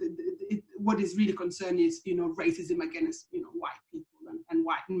really what is really concerned is, racism against, white people and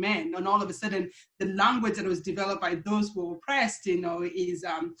white men. And all of a sudden, the language that was developed by those who were oppressed, is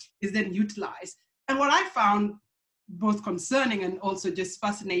then utilized. And what I found both concerning and also just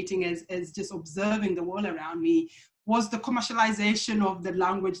fascinating as just observing the world around me was the commercialization of the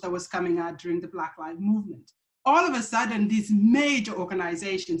language that was coming out during the Black Lives Movement. All of a sudden, these major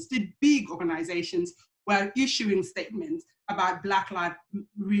organizations, the big organizations, were issuing statements about Black Lives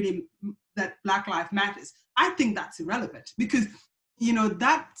matters. I think that's irrelevant because,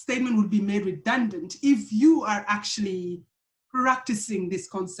 that statement would be made redundant if you are actually practicing this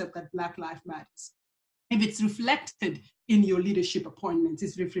concept that Black Lives matters. If it's reflected in your leadership appointments,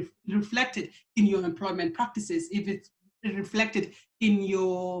 it's reflected in your employment practices, if it's reflected in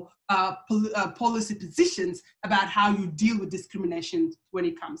your policy positions about how you deal with discrimination when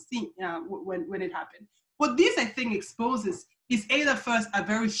it comes when it happens. What this, I think, exposes is either first a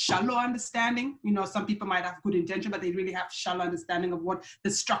very shallow understanding. You know, some people might have good intention, but they really have shallow understanding of what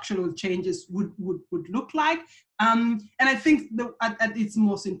the structural changes would look like. And I think at its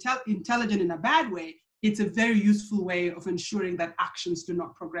most intelligent in a bad way, it's a very useful way of ensuring that actions do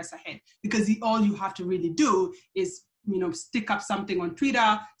not progress ahead, because all you have to really do is, you know, stick up something on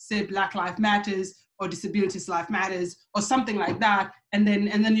Twitter, say Black Lives Matters or Disabilities Life Matters or something like that, and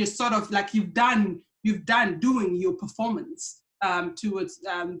then you're sort of like you've done doing your performance towards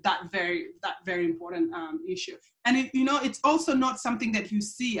that very important issue. And you know, it's also not something that you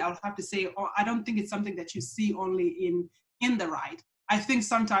see, I'll have to say, or I don't think it's something that you see only in the right. I think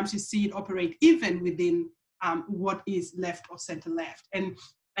sometimes you see it operate even within what is left or center left, and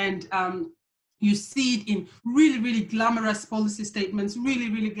you see it in really, really glamorous policy statements, really,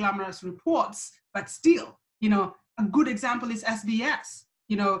 really glamorous reports, but still, you know, a good example is SBS.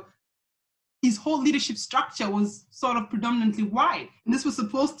 You know, his whole leadership structure was sort of predominantly white. And this was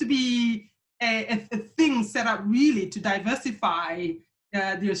supposed to be a thing set up really to diversify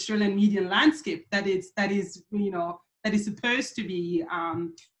the Australian media landscape that is supposed to be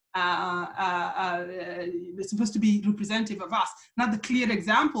supposed to be representative of us. Now, the clear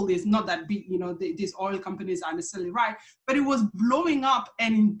example is not that big, you know, these oil companies are necessarily right, but it was blowing up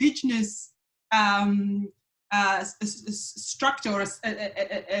an indigenous structure, or I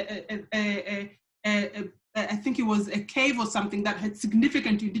think it was a cave or something that had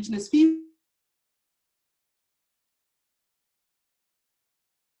significant indigenous people.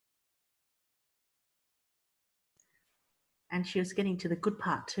 And she was getting to the good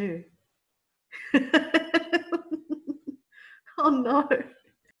part too. Oh no.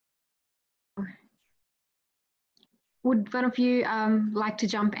 Would one of you like to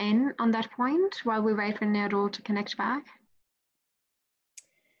jump in on that point while we wait for Nyadol to connect back?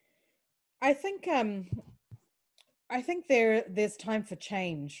 I think there's time for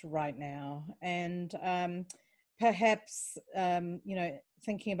change right now, and perhaps you know,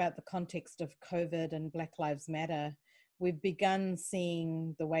 thinking about the context of COVID and Black Lives Matter, we've begun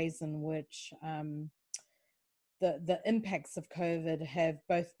seeing the ways in which the impacts of COVID have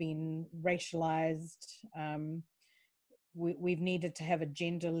both been racialized. We've needed to have a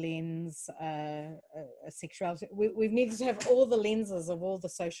gender lens, a sexuality. We've needed to have all the lenses of all the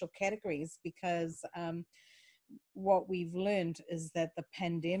social categories, because what we've learned is that the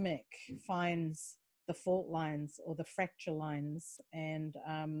pandemic finds the fault lines or the fracture lines, and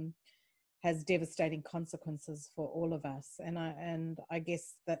has devastating consequences for all of us. And I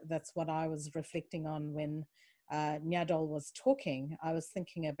guess that's what I was reflecting on when Nyadol was talking. I was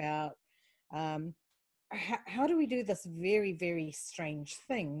thinking about how do we do this very, very strange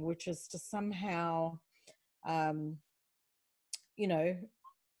thing, which is to somehow, you know,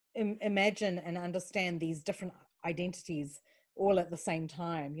 imagine and understand these different identities all at the same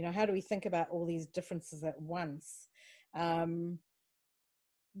time. You know, how do we think about all these differences at once?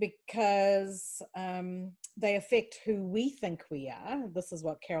 Because they affect who we think we are. This is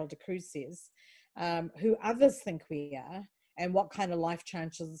what Carol de Cruz says, who others think we are, and what kind of life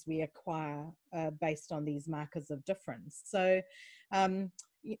chances we acquire based on these markers of difference. So,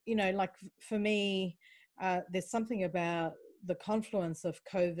 you know, like for me, there's something about the confluence of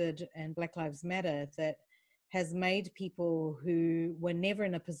COVID and Black Lives Matter that has made people who were never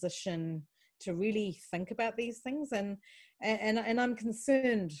in a position to really think about these things, and I'm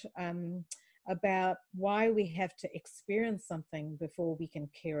concerned about why we have to experience something before we can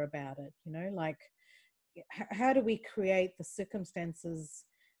care about it. You know, like, how do we create the circumstances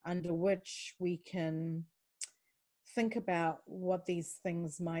under which we can think about what these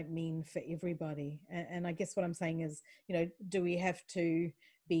things might mean for everybody? And I guess what I'm saying is, you know, do we have to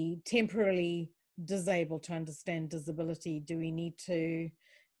be temporarily disabled to understand disability? Do we need to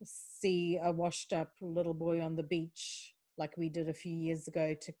see a washed up little boy on the beach like we did a few years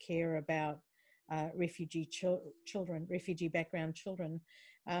ago to care about refugee children, refugee background children?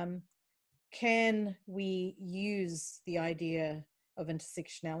 Can we use the idea of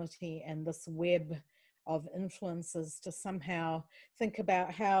intersectionality and this web of influences to somehow think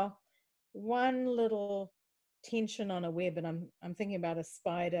about how one little tension on a web, and I'm thinking about a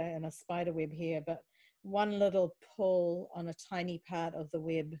spider and a spider web here, but one little pull on a tiny part of the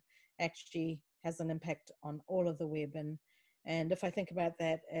web actually has an impact on all of the web. And if I think about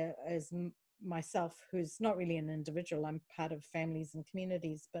that as myself, who's not really an individual, I'm part of families and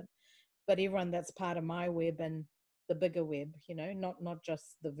communities, but everyone that's part of my web and the bigger web, you know, not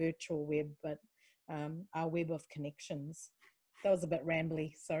just the virtual web, but our web of connections. That was a bit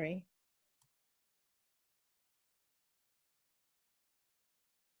rambly, sorry.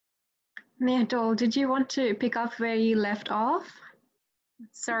 Nyadol, did you want to pick up where you left off?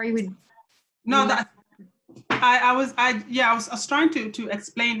 Sorry, no, that I was trying to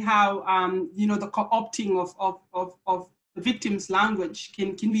explain how you know, the co-opting of the victim's language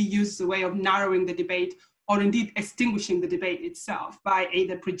can be used as a way of narrowing the debate, or indeed extinguishing the debate itself, by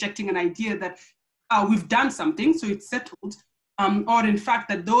either projecting an idea that we've done something, so it's settled, or in fact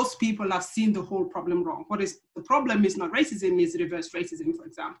that those people have seen the whole problem wrong. What is the problem is not racism, is reverse racism, for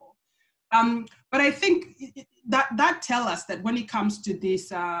example. But I think that tells us that when it comes to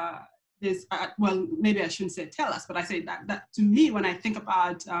this, well, maybe I shouldn't say tell us, but I say that to me, when I think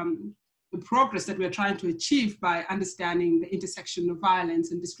about the progress that we're trying to achieve by understanding the intersection of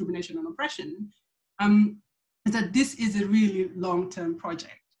violence and discrimination and oppression, is that this is a really long-term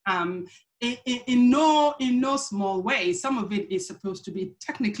project. In no small way, some of it is supposed to be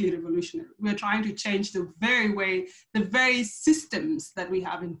technically revolutionary. We're trying to change the very systems that we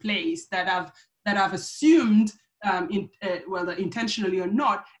have in place that have assumed, whether intentionally or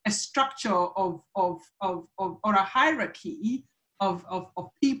not, a structure or a hierarchy of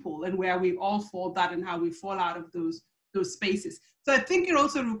people, and where we all fall that and how we fall out of those spaces. So I think it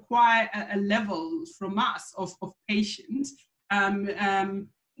also requires a level from us of patience.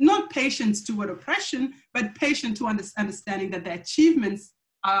 Not patience toward oppression, but patience to understanding that the achievements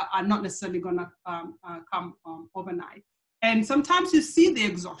are not necessarily going to come overnight. And sometimes you see the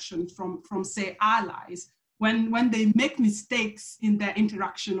exhaustion from say, allies, when they make mistakes in their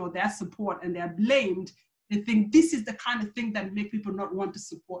interaction or their support and they're blamed. They think this is the kind of thing that make people not want to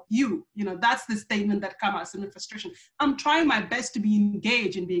support you. You know, that's the statement that comes out in frustration. I'm trying my best to be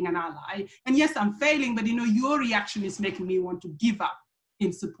engaged in being an ally, and yes, I'm failing, but you know, your reaction is making me want to give up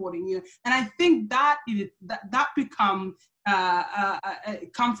in supporting you. And I think that become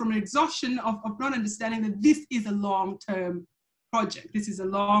come from an exhaustion of not understanding that this is a long-term project. This is a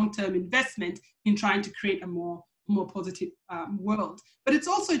long-term investment in trying to create a more positive world. But it's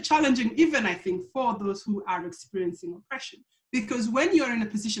also challenging, even I think, for those who are experiencing oppression, because when you're in a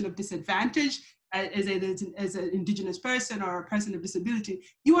position of disadvantage, as an Indigenous person or a person of disability,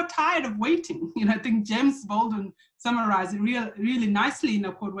 you are tired of waiting. You know, I think James Baldwin summarized it really nicely in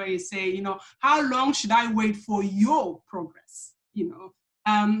a quote where he say, you know, how long should I wait for your progress? You know,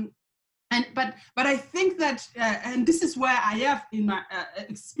 but I think that, and this is where I have in my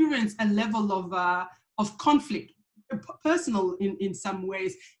experience a level of conflict, personal in some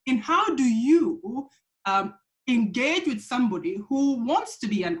ways, in how do you engage with somebody who wants to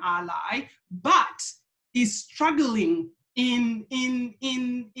be an ally, but is struggling in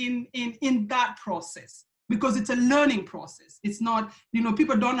that process, because it's a learning process. It's not, you know,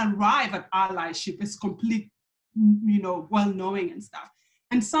 people don't arrive at allyship as complete, you know, well-knowing and stuff.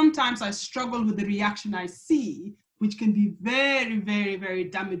 And sometimes I struggle with the reaction I see, which can be very, very, very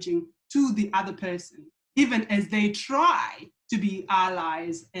damaging to the other person, even as they try to be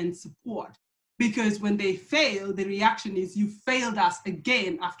allies and support. Because when they fail, the reaction is, you failed us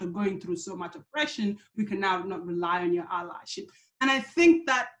again after going through so much oppression, we can now not rely on your allyship. And I think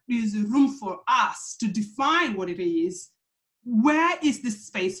that is a room for us to define what it is. Where is the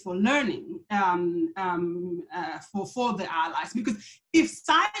space for learning for the allies? Because if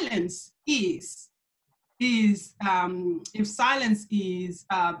silence is being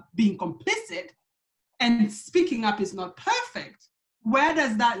complicit and speaking up is not perfect, where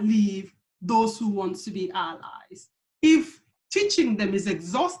does that leave those who want to be allies? If teaching them is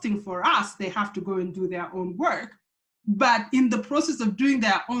exhausting for us, they have to go and do their own work, but in the process of doing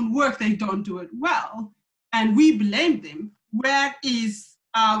their own work, they don't do it well, and we blame them. Where is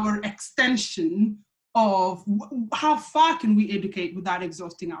our extension of how far can we educate without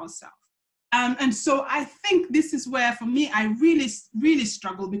exhausting ourselves? And so I think this is where, for me, I really, really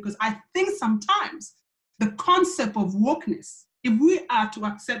struggle, because I think sometimes the concept of wokeness, if we are to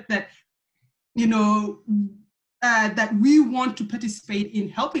accept that, you know, that we want to participate in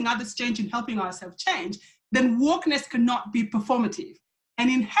helping others change and helping ourselves change, then wokeness cannot be performative. And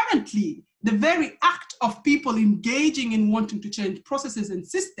inherently, the very act of people engaging in wanting to change processes and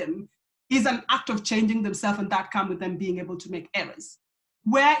systems is an act of changing themselves, and that comes with them being able to make errors.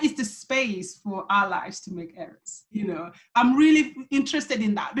 Where is the space for allies to make errors? You know, I'm really interested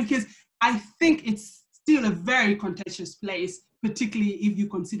in that, because I think it's still a very contentious place, particularly if you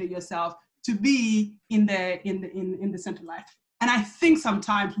consider yourself to be in the center line. And I think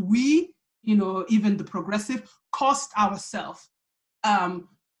sometimes we, you know, even the progressive, cost ourselves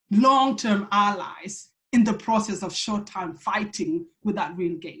long-term allies in the process of short-term fighting without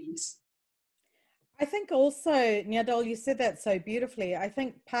real gains. I think also, Nyadol, you said that so beautifully. I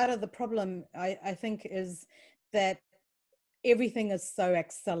think part of the problem, I think, is that everything is so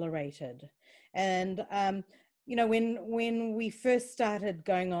accelerated. And you know, when we first started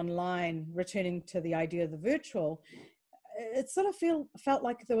going online, returning to the idea of the virtual, it sort of felt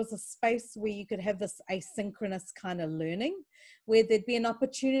like there was a space where you could have this asynchronous kind of learning, where there'd be an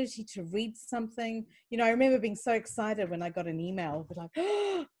opportunity to read something. You know, I remember being so excited when I got an email, but like,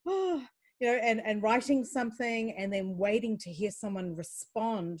 oh, you know, and writing something and then waiting to hear someone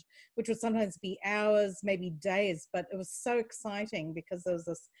respond, which would sometimes be hours, maybe days, but it was so exciting because there was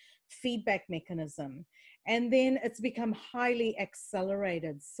this feedback mechanism. And then it's become highly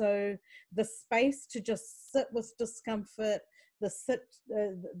accelerated. So the space to just sit with discomfort,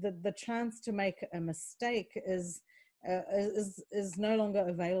 the chance to make a mistake is no longer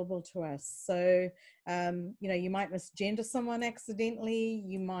available to us. So, you know, you might misgender someone accidentally,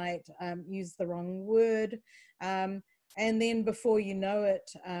 you might use the wrong word, and then before you know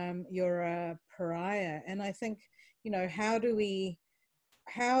it, you're a pariah. And I think, you know, how do we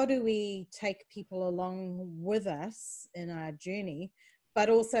take people along with us in our journey, but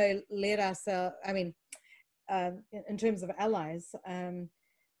also let us, I mean, in terms of allies,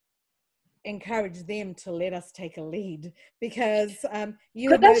 encourage them to let us take a lead, because you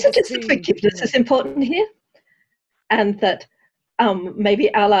could I suggest that forgiveness is important here, and that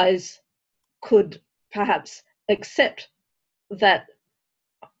maybe allies could perhaps accept that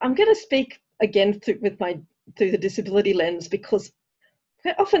I'm going to speak again through the disability lens, because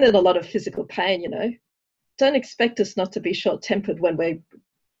we're often in a lot of physical pain, you know. Don't expect us not to be short-tempered when we're,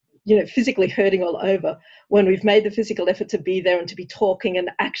 you know, physically hurting all over, when we've made the physical effort to be there and to be talking, and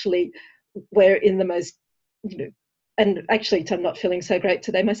actually we're in the most, you know, and actually I'm not feeling so great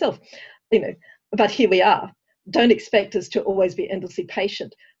today myself, you know, but here we are. Don't expect us to always be endlessly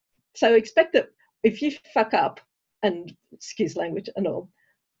patient. So expect that if you fuck up, and excuse language and all,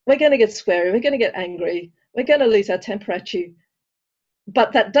 we're going to get sweary, we're going to get angry, we're going to lose our temper at you.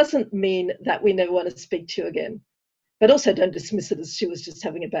 But that doesn't mean that we never want to speak to you again. But also don't dismiss it as she was just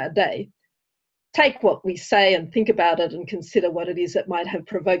having a bad day. Take what we say and think about it and consider what it is that might have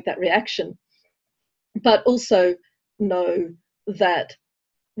provoked that reaction. But also know that,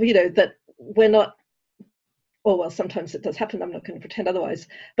 you know, that we're not, or well, sometimes it does happen, I'm not going to pretend otherwise,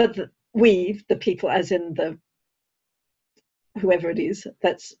 but we, the people, as in the whoever it is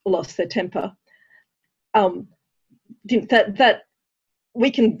that's lost their temper, that we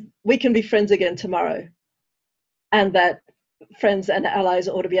can be friends again tomorrow, and that friends and allies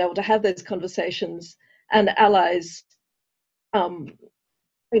ought to be able to have those conversations, and allies, you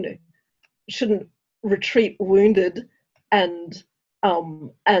know, shouldn't retreat wounded and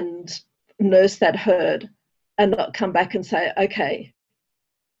nurse that hurt and not come back and say, okay,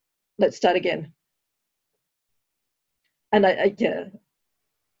 let's start again. And yeah.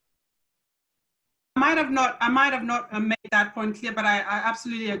 I might have not made that point clear, but I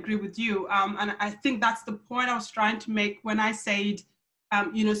absolutely agree with you. And I think that's the point I was trying to make when I said,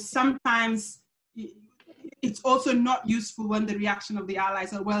 you know, sometimes it's also not useful when the reaction of the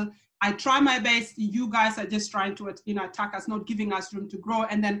allies are, well, I try my best, you guys are just trying to, you know, attack us, not giving us room to grow.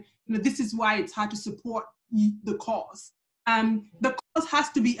 And then, you know, this is why it's hard to support the cause. The cause has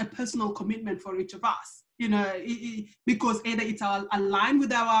to be a personal commitment for each of us, you know, because either it's aligned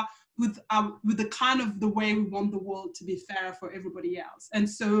with with the kind of the way we want the world to be fairer for everybody else. And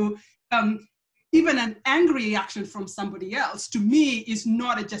so even an angry reaction from somebody else, to me, is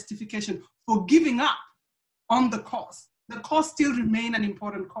not a justification for giving up on the cause. The cause still remain an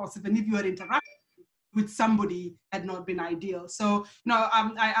important cause, even if your interaction with somebody had not been ideal. So, no,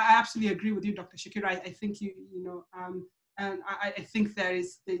 I absolutely agree with you, Dr. Shakira. I think and I think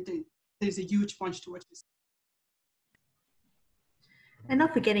there's a huge punch to what you said. And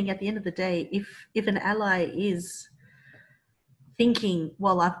not forgetting, at the end of the day, if an ally is thinking,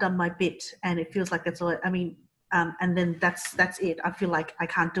 well, I've done my bit and it feels like that's all, I mean, and then that's it, I feel like I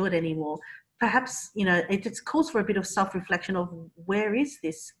can't do it anymore. Perhaps, you know, it just calls for a bit of self-reflection of where is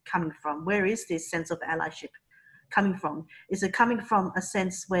this coming from? Where is this sense of allyship coming from? Is it coming from a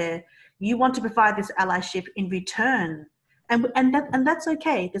sense where you want to provide this allyship in return? And that's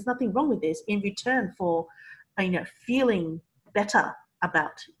okay. There's nothing wrong with this, in return for, you know, feeling better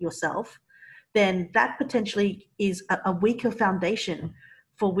about yourself. Then that potentially is a weaker foundation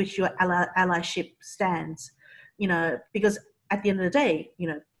for which your allyship stands. You know, because at the end of the day, you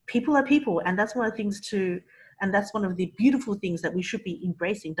know, people are people, and that's one of the things and that's one of the beautiful things that we should be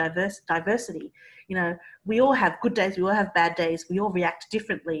embracing, diversity. You know, we all have good days, we all have bad days, we all react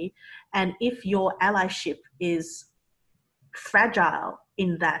differently. And if your allyship is fragile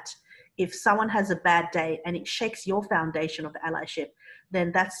in that, if someone has a bad day and it shakes your foundation of allyship,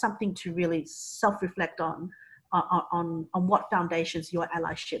 then that's something to really self-reflect on what foundations your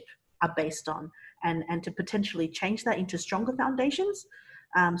allyship are based on, and to potentially change that into stronger foundations.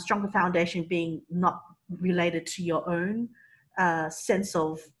 Stronger foundation being not related to your own sense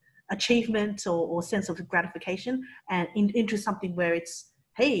of achievement or sense of gratification, and into something where it's,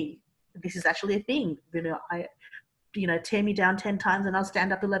 hey, this is actually a thing. Tear me down 10 times and I'll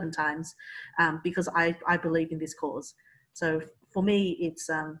stand up 11 times because I believe in this cause. So for me, it's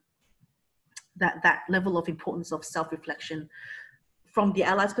that level of importance of self-reflection from the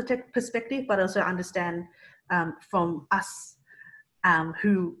allies' perspective, but also understand from us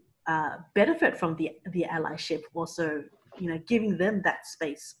who benefit from the allyship, also, giving them that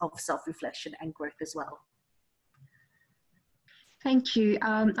space of self-reflection and growth as well. Thank you.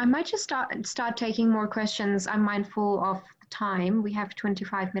 I might just start taking more questions. I'm mindful of the time. We have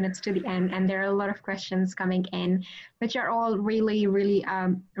 25 minutes to the end, and there are a lot of questions coming in, which are all really, really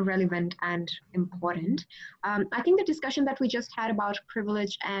relevant and important. I think the discussion that we just had about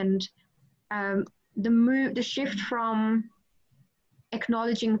privilege and the shift from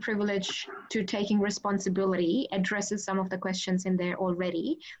acknowledging privilege to taking responsibility addresses some of the questions in there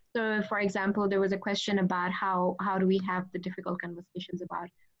already. So, for example, there was a question about how do we have the difficult conversations about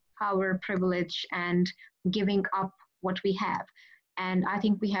power, privilege, and giving up what we have. And I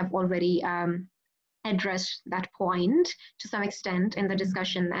think we have already addressed that point to some extent in the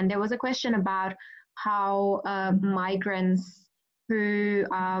discussion. And there was a question about how migrants who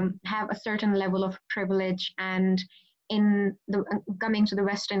have a certain level of privilege and coming to the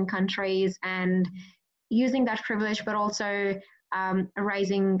Western countries and using that privilege, but also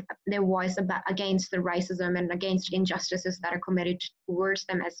raising their voice against the racism and against injustices that are committed towards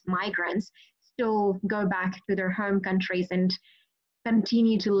them as migrants, still go back to their home countries and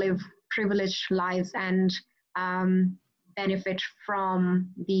continue to live privileged lives and benefit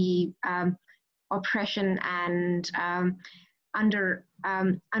from the oppression and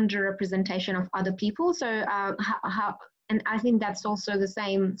underrepresentation of other people. So and I think that's also the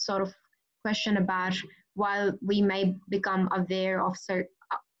same sort of question about, while we may become aware of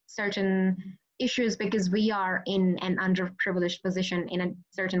certain issues because we are in an underprivileged position in a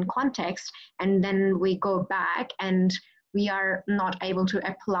certain context, and then we go back and we are not able to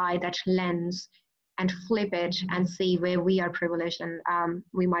apply that lens and flip it and see where we are privileged, and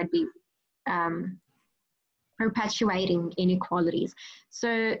we might be perpetuating inequalities.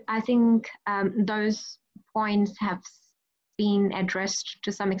 So I think those points have been addressed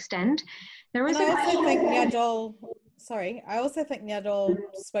to some extent. There was I also think Nyadol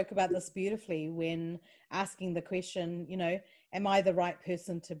spoke about this beautifully when asking the question, am I the right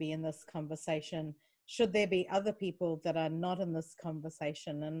person to be in this conversation? Should there be other people that are not in this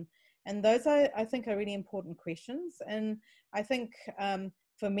conversation? And those I think are really important questions. And I think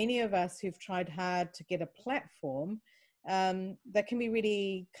for many of us who've tried hard to get a platform, that can be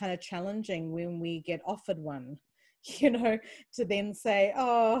really kind of challenging when we get offered one, to then say,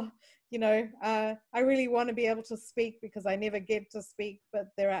 I really want to be able to speak because I never get to speak, but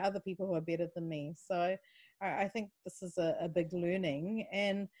there are other people who are better than me. So I think this is a big learning,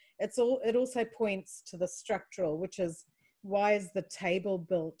 and it also points to the structural, which is, why is the table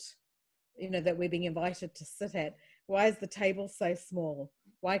built, that we're being invited to sit at? Why is the table so small?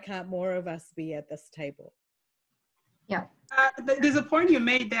 Why can't more of us be at this table? Yeah. There's a point you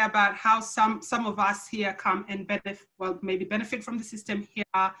made there about how some of us here come and benefit from the system here,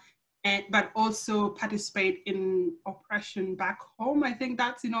 but also participate in oppression back home. I think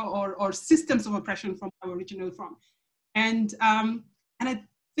that's, or systems of oppression from our original from. And I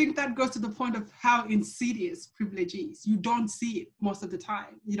think that goes to the point of how insidious privilege is. You don't see it most of the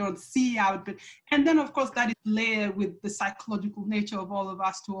time. You don't see how it, and then of course that is layered with the psychological nature of all of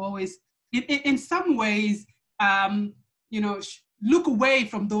us to always, in some ways, look away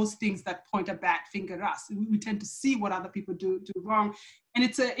from those things that point a bad finger at us. We tend to see what other people do wrong, and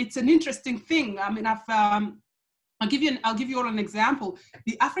it's an interesting thing. I mean, I'll give you all an example.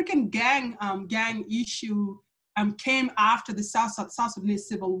 The African gang issue came after the South Sudanese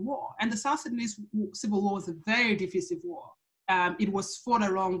Civil War, and the South Sudanese Civil War was a very divisive war. It was fought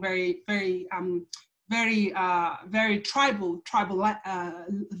along very tribal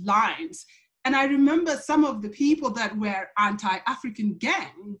lines. And I remember some of the people that were anti-African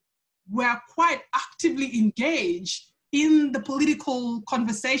gang were quite actively engaged in the political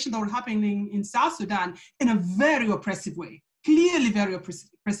conversation that were happening in South Sudan in a very oppressive way, clearly very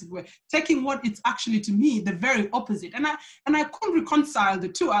oppressive way, taking what it's actually, to me, the very opposite. And I couldn't reconcile the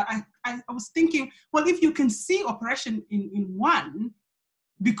two. I was thinking, well, if you can see oppression in one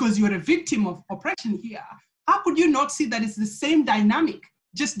because you're a victim of oppression here, how could you not see that it's the same dynamic,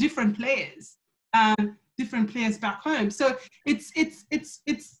 just different players? different players back home. So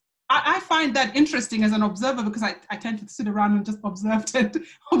I find that interesting as an observer, because I tend to sit around and just observe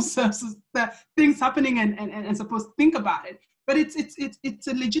the things happening and supposed to think about it. But it's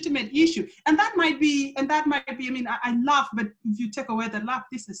a legitimate issue, and that might be. I mean, I laugh, but if you take away the laugh,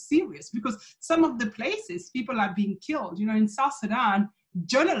 this is serious, because some of the places people are being killed. You know, in South Sudan,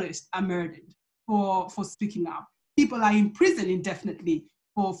 journalists are murdered for speaking up. People are in prison indefinitely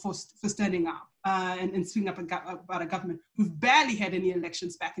for standing up and speaking up about a government. We've barely had any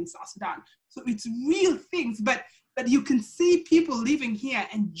elections back in South Sudan, so it's real things. But you can see people living here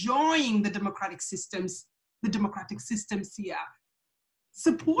enjoying the democratic systems here,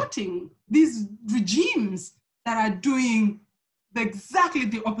 supporting these regimes that are doing exactly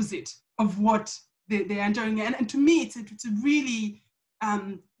the opposite of what they are doing. And to me, it's a really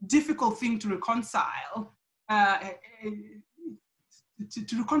difficult thing to reconcile,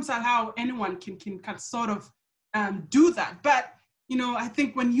 to reconcile how anyone can sort of do that. But, you know, I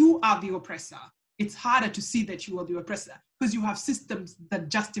think when you are the oppressor, it's harder to see that you are the oppressor, because you have systems that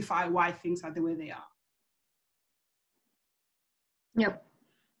justify why things are the way they are. Yep.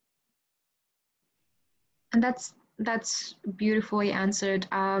 And that's beautifully answered.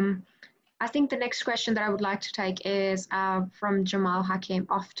 I think the next question that I would like to take is from Jamal Hakim.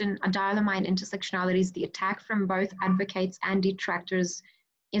 Often a dilemma in intersectionality is the attack from both advocates and detractors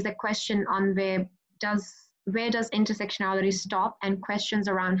is a question on where does intersectionality stop, and questions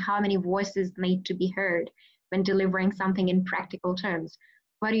around how many voices need to be heard when delivering something in practical terms.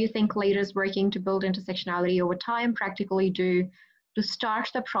 What do you think leaders working to build intersectionality over time practically do to start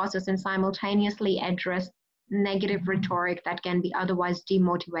the process and simultaneously address negative rhetoric that can be otherwise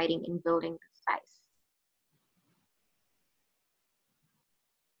demotivating in building the space?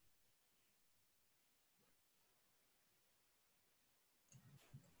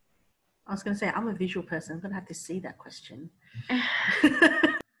 I was going to say, I'm a visual person. I'm going to have to see that question.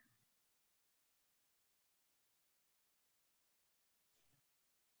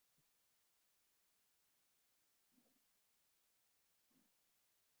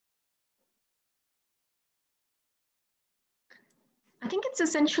 I think it's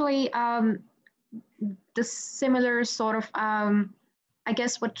essentially the similar sort of, I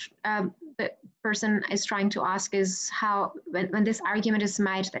guess what the person is trying to ask is how, when this argument is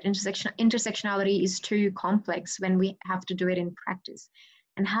made that intersectionality is too complex when we have to do it in practice,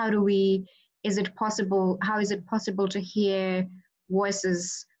 and how is it possible to hear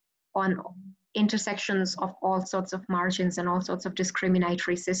voices on intersections of all sorts of margins and all sorts of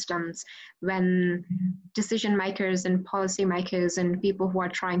discriminatory systems when decision makers and policy makers and people who are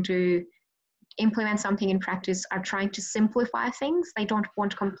trying to implement something in practice are trying to simplify things. They don't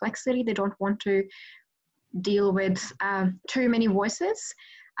want complexity. They don't want to deal with too many voices.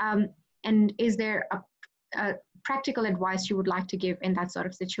 And is there a practical advice you would like to give in that sort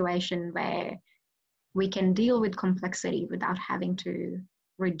of situation where we can deal with complexity without having to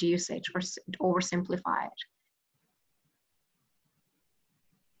reduce it or oversimplify it?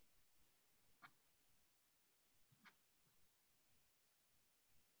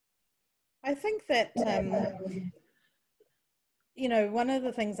 I think that, you know, one of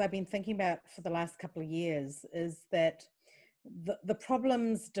the things I've been thinking about for the last couple of years is that the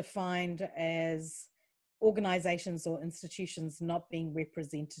problems defined as organizations or institutions not being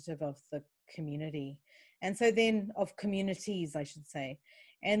representative of the community. And so then of communities, I should say.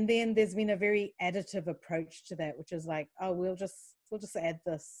 And then there's been a very additive approach to that, which is like, oh, we'll just add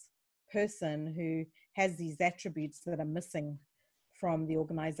this person who has these attributes that are missing from the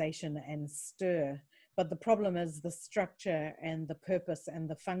organization and stir. But the problem is the structure and the purpose and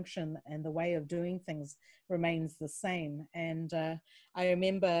the function and the way of doing things remains the same. And I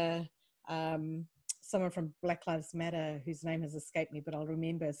remember someone from Black Lives Matter, whose name has escaped me, but I'll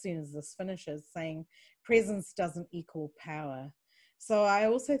remember as soon as this finishes, saying presence doesn't equal power. So I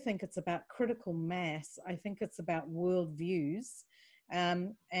also think it's about critical mass. I think it's about worldviews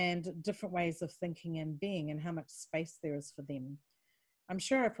and different ways of thinking and being, and how much space there is for them. I'm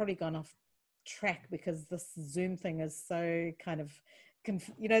sure I've probably gone off track because this Zoom thing is so kind of,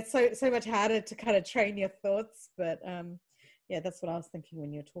 you know, it's so much harder to kind of train your thoughts. But yeah, that's what I was thinking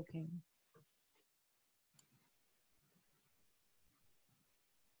when you're talking.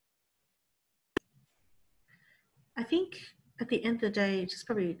 I think at the end of the day, just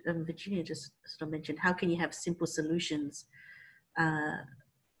probably Virginia just sort of mentioned, how can you have simple solutions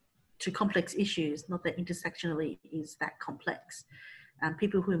to complex issues? Not that intersectionality is that complex.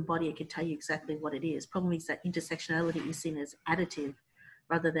 People who embody it can tell you exactly what it is. Problem is that intersectionality is seen as additive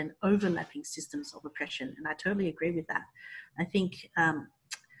rather than overlapping systems of oppression. And I totally agree with that. I think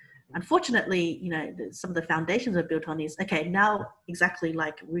unfortunately, you know, some of the foundations are built on is, okay, now exactly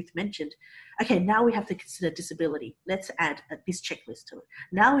like Ruth mentioned, okay, now we have to consider disability. Let's add this checklist to it.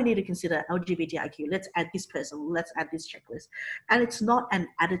 Now we need to consider LGBTIQ. Let's add this person. Let's add this checklist. And it's not an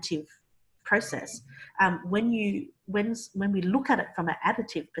additive process. When we look at it from an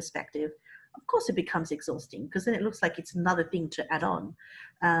additive perspective, of course it becomes exhausting, because then it looks like it's another thing to add on.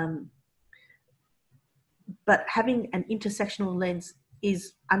 But having an intersectional lens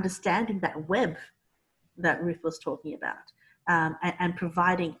is understanding that web that Ruth was talking about, and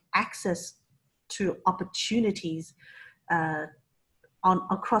providing access to opportunities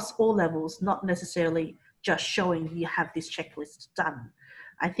across all levels, not necessarily just showing you have this checklist done.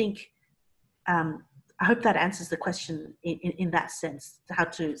 I think, I hope that answers the question in that sense, how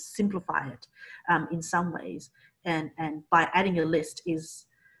to simplify it in some ways. And by adding a list is,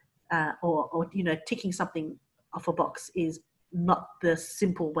 or you know, ticking something off a box is not the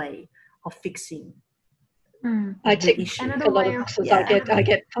simple way of fixing I the tick issue. a lot of boxes. Yeah. I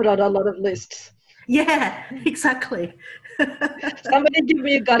get put on a lot of lists. Yeah, exactly. Somebody give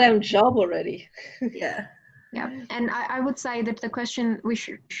me a goddamn job already. Yeah. Yeah, and I would say that the question we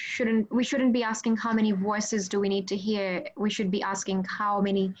shouldn't be asking how many voices do we need to hear. We should be asking how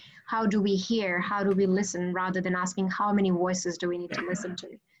do we hear, how do we listen, rather than asking how many voices do we need to listen to.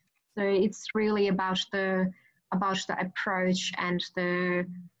 So it's really about the approach and the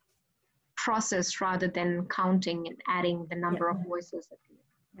process, rather than counting and adding the number of voices that we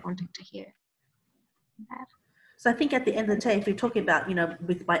wanting to hear. So I think at the end of the day, if we're talking about, you know,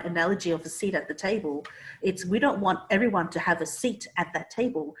 with my analogy of a seat at the table, it's, we don't want everyone to have a seat at that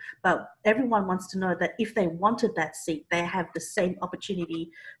table, but everyone wants to know that if they wanted that seat, they have the same opportunity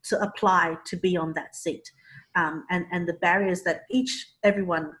to apply to be on that seat. And the barriers that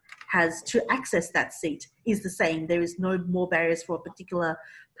everyone has to access that seat is the same. There is no more barriers for a particular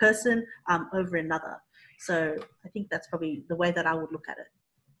person over another. So I think that's probably the way that I would look at it.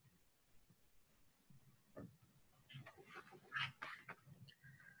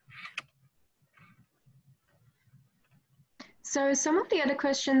 So some of the other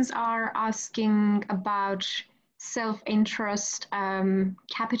questions are asking about self-interest,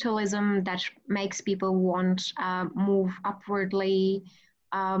 capitalism that makes people want move upwardly,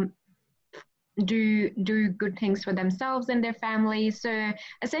 do good things for themselves and their families. So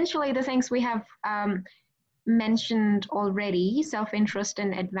essentially the things we have mentioned already: self-interest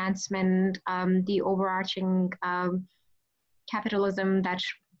and advancement, the overarching capitalism that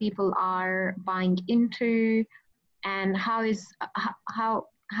people are buying into, and how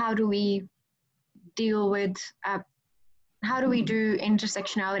do we deal with how do we do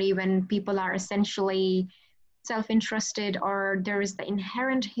intersectionality when people are essentially self-interested, or there is the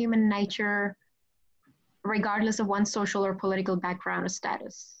inherent human nature, regardless of one's social or political background or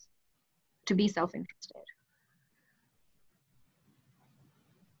status, to be self-interested.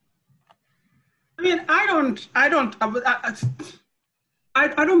 I mean, I don't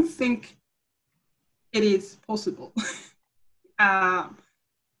think it is possible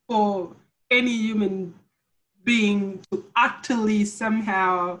for any human being to utterly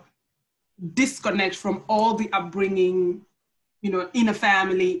somehow disconnect from all the upbringing, you know, in a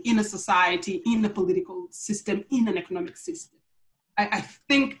family, in a society, in a political system, in an economic system. I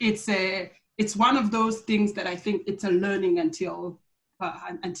think it's one of those things that I think it's a learning until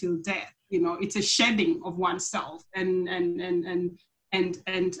death. You know, it's a shedding of oneself and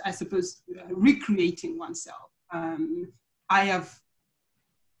I suppose recreating oneself. I have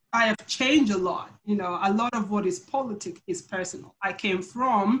changed a lot. You know, a lot of what is politic is personal. I came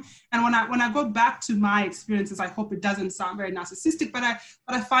from, and when I go back to my experiences, I hope it doesn't sound very narcissistic, but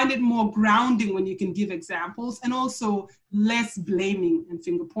I find it more grounding when you can give examples, and also less blaming and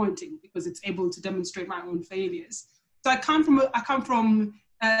finger pointing, because it's able to demonstrate my own failures. So I come from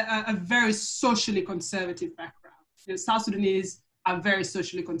a very socially conservative background. You know, South Sudanese are very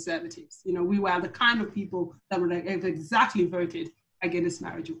socially conservatives. You know, we were the kind of people that would have exactly voted against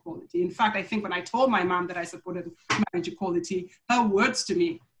marriage equality. In fact, I think when I told my mom that I supported marriage equality, her words to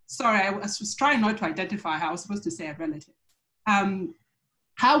me, sorry, I was trying not to identify her, I was supposed to say a relative.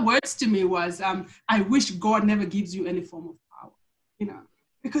 Her words to me was, I wish God never gives you any form of power, you know,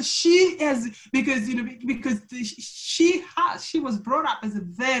 because she was brought up as a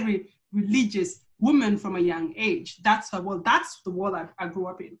very religious woman from a young age. That's the world I grew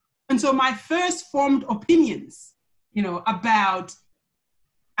up in. And so my first formed opinions, you know, about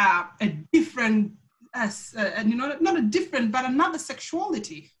a different, not a different, but another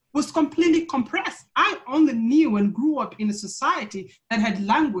sexuality was completely compressed. I only knew and grew up in a society that had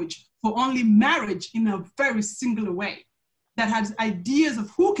language for only marriage in a very singular way. that has ideas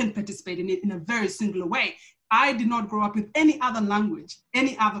of who can participate in it in a very singular way. I did not grow up with any other language,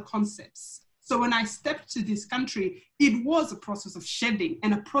 any other concepts. So when I stepped to this country, it was a process of shedding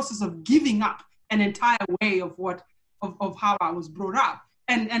and a process of giving up an entire way of how I was brought up.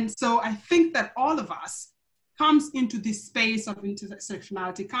 And so I think that all of us comes into this space of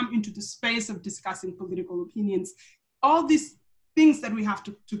intersectionality, come into the space of discussing political opinions, all these things that we have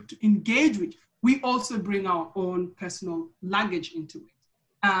to engage with, we also bring our own personal luggage into it.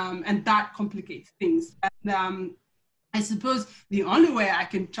 And that complicates things. And I suppose the only way I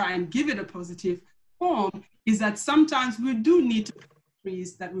can try and give it a positive form is that sometimes we do need to plant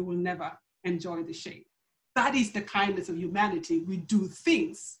trees that we will never enjoy the shade. That is the kindness of humanity. We do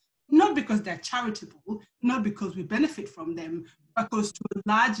things, not because they're charitable, not because we benefit from them, but because to a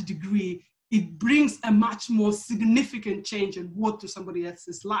large degree, it brings a much more significant change and worth to somebody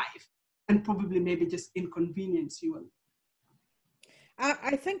else's life, and probably maybe just inconvenience you.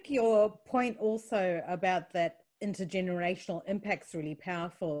 I think your point also about that intergenerational impact's really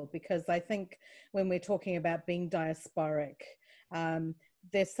powerful, because I think when we're talking about being diasporic,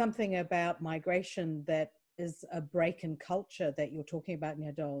 there's something about migration that is a break in culture that you're talking about,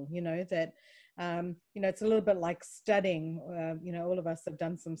 Nyadol, you know, that, you know, it's a little bit like studying, you know, all of us have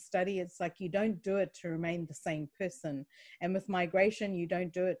done some study. It's like you don't do it to remain the same person. And with migration, you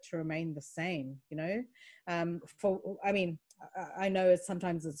don't do it to remain the same, you know. I mean, I know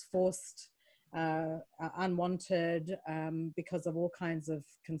sometimes it's forced, unwanted, because of all kinds of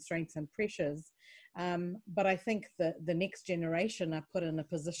constraints and pressures. But I think that the next generation are put in a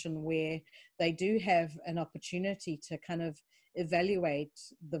position where they do have an opportunity to kind of evaluate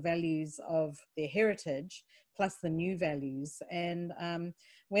the values of their heritage plus the new values. And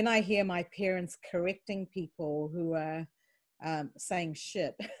when I hear my parents correcting people who are saying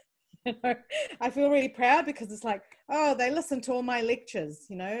shit, you know, I feel really proud, because it's like, oh, they listen to all my lectures,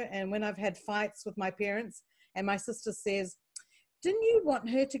 you know. And when I've had fights with my parents and my sister says, didn't you want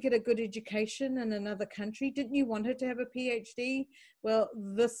her to get a good education in another country? Didn't you want her to have a PhD? Well,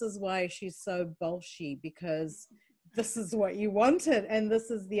 this is why she's so bullshit, because this is what you wanted, and this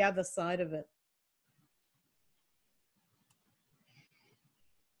is the other side of it.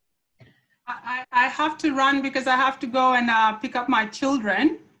 I have to run because I have to go and pick up my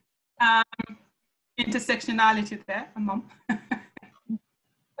children. Intersectionality there, Mom.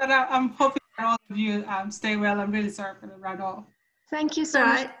 But I'm hoping that all of you stay well. I'm really sorry for the run off. Thank you so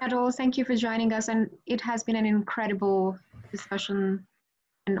much, Nyadol. Thank you for joining us. And it has been an incredible discussion,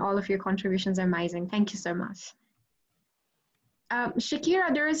 and all of your contributions are amazing. Thank you so much.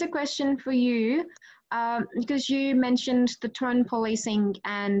 Shakira, there is a question for you, because you mentioned the tone policing,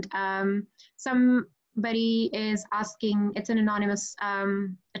 and somebody is asking, it's an anonymous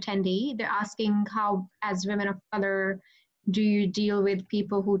attendee, they're asking how, as women of color, do you deal with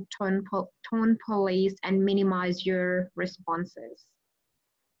people who tone police and minimize your responses?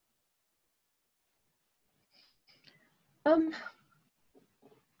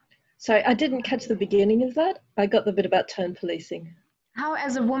 Sorry, I didn't catch the beginning of that. I got the bit about tone policing. How,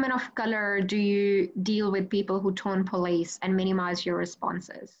 as a woman of color, do you deal with people who tone police and minimize your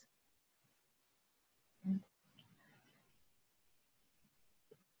responses?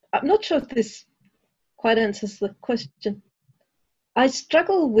 I'm not sure if this quite answers the question. I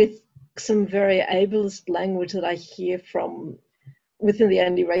struggle with some very ableist language that I hear from within the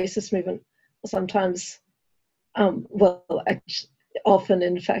anti-racist movement sometimes, well, actually, often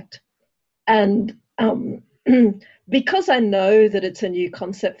in fact. And because I know that it's a new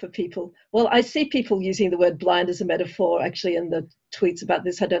concept for people, well, I see people using the word blind as a metaphor actually in the tweets about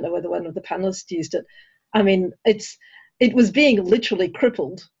this. I don't know whether one of the panelists used it. I mean, it was being literally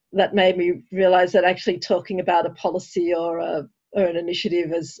crippled that made me realize that actually talking about a policy or an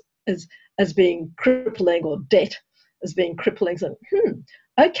initiative as being crippling, or debt as being crippling, so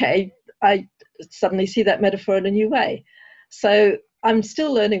okay, I suddenly see that metaphor in a new way. So I'm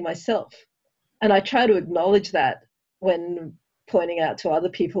still learning myself, and I try to acknowledge that when pointing out to other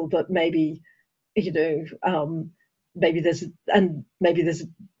people that maybe, you know, maybe there's a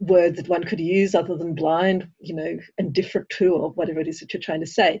word that one could use other than blind, you know, and different to, or whatever it is that you're trying to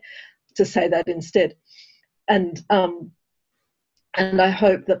say that instead. And I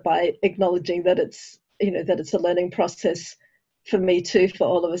hope that by acknowledging that it's, you know, that it's a learning process for me too, for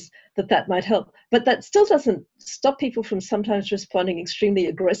all of us, that might help. But that still doesn't stop people from sometimes responding extremely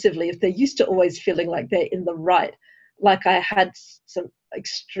aggressively if they're used to always feeling like they're in the right. Like I had some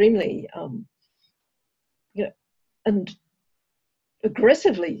extremely, you know, and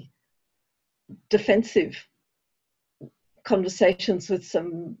aggressively defensive conversations with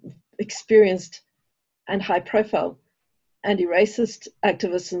some experienced and high-profile anti-racist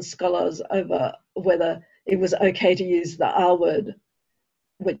activists and scholars over whether it was okay to use the R word,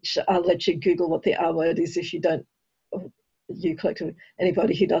 which I'll let you Google what the R word is if you don't, you collectively,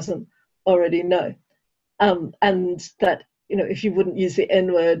 anybody who doesn't already know. And that, you know, if you wouldn't use the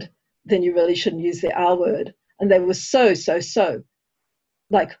N word, then you really shouldn't use the R word. And they were so,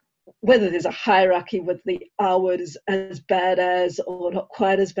 like, whether there's a hierarchy, whether the R word is as bad as, or not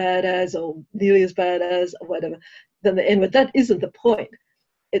quite as bad as, or nearly as bad as, or whatever, than the N word, that isn't the point.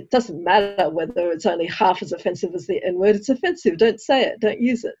 It doesn't matter whether it's only half as offensive as the N word. It's offensive. Don't say it. Don't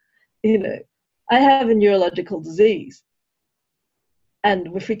use it. You know, I have a neurological disease.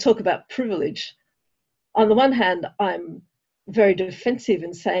 And if we talk about privilege, on the one hand, I'm very defensive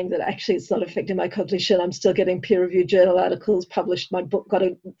in saying that actually it's not affecting my cognition. I'm still getting peer-reviewed journal articles published. My book got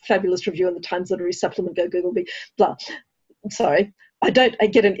a fabulous review in the Times Literary Supplement. Go Google me. Blah. Sorry. I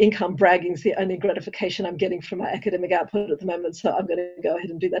get an income bragging. It's the only gratification I'm getting from my academic output at the moment, so I'm going to go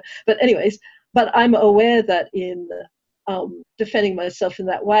ahead and do that. But anyways, but I'm aware that in defending myself in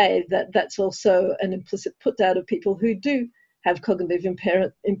that way, that's also an implicit put down of people who do have cognitive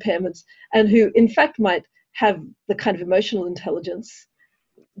impairments and who in fact might have the kind of emotional intelligence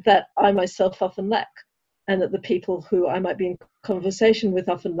that I myself often lack, and that the people who I might be in conversation with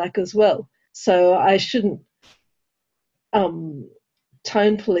often lack as well. So I shouldn't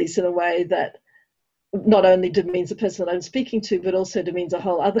tone police in a way that not only demeans the person that I'm speaking to, but also demeans a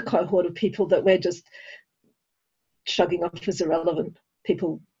whole other cohort of people that we're just shrugging off as irrelevant.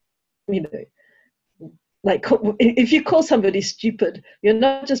 People, you know, like if you call somebody stupid, you're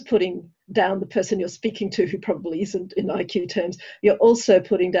not just putting down the person you're speaking to who probably isn't in IQ terms, you're also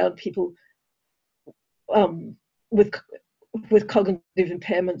putting down people with cognitive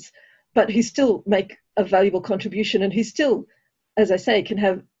impairments, but who still make a valuable contribution and who still, as I say, can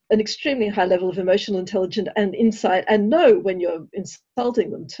have an extremely high level of emotional intelligence and insight and know when you're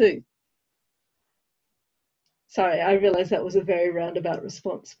insulting them too. Sorry, I realize that was a very roundabout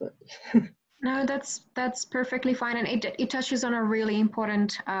response, but... No, that's perfectly fine, and it touches on a really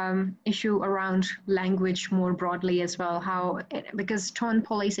important issue around language more broadly as well. Because tone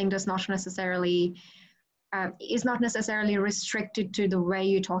policing does not necessarily is not necessarily restricted to the way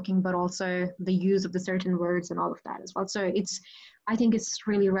you're talking, but also the use of the certain words and all of that as well. So I think it's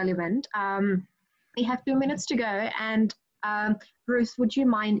really relevant. We have 2 minutes to go, and Ruth, would you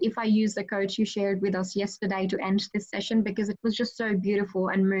mind if I use the quote you shared with us yesterday to end this session, because it was just so beautiful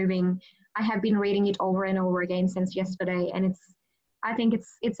and moving. I have been reading it over and over again since yesterday, and I think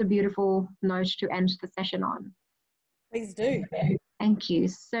it's a beautiful note to end the session on. Please do. Thank you.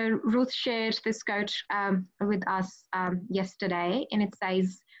 So Ruth shared this quote with us yesterday, and it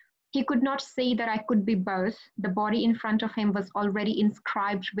says, "He could not see that I could be both. The body in front of him was already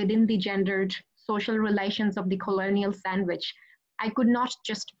inscribed within the gendered social relations of the colonial sandwich. I could not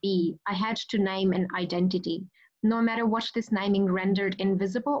just be. I had to name an identity. No matter what this naming rendered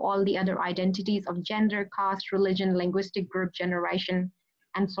invisible, all the other identities of gender, caste, religion, linguistic group, generation,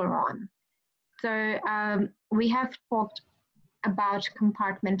 and so on." So we have talked about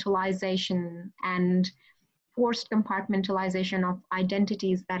compartmentalization and forced compartmentalization of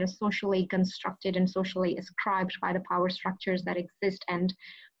identities that are socially constructed and socially ascribed by the power structures that exist, and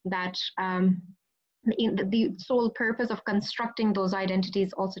that the sole purpose of constructing those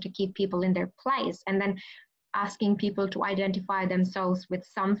identities also to keep people in their place, and then asking people to identify themselves with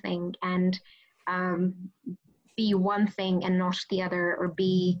something and be one thing and not the other, or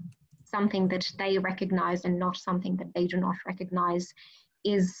be something that they recognize and not something that they do not recognize,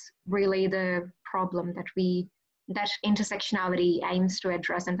 is really the problem that intersectionality aims to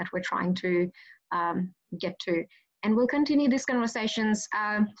address and that we're trying to get to. And we'll continue these conversations.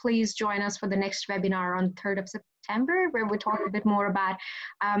 Please join us for the next webinar on 3rd of September, where we talk a bit more about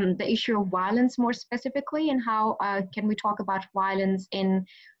the issue of violence more specifically, and how can we talk about violence in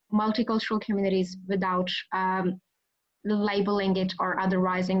multicultural communities without labeling it or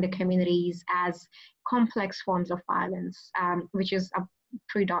otherizing the communities as complex forms of violence, which is a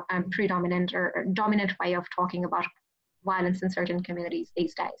predominant or dominant way of talking about violence in certain communities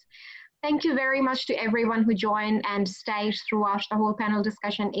these days. Thank you very much to everyone who joined and stayed throughout the whole panel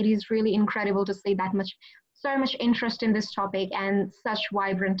discussion. It is really incredible to see so much interest in this topic and such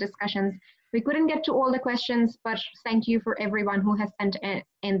vibrant discussions. We couldn't get to all the questions, but thank you for everyone who has sent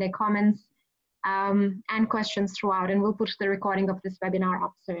in their comments and questions throughout, and we'll put the recording of this webinar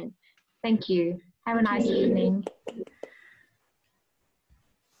up soon. Thank you. Have a nice evening.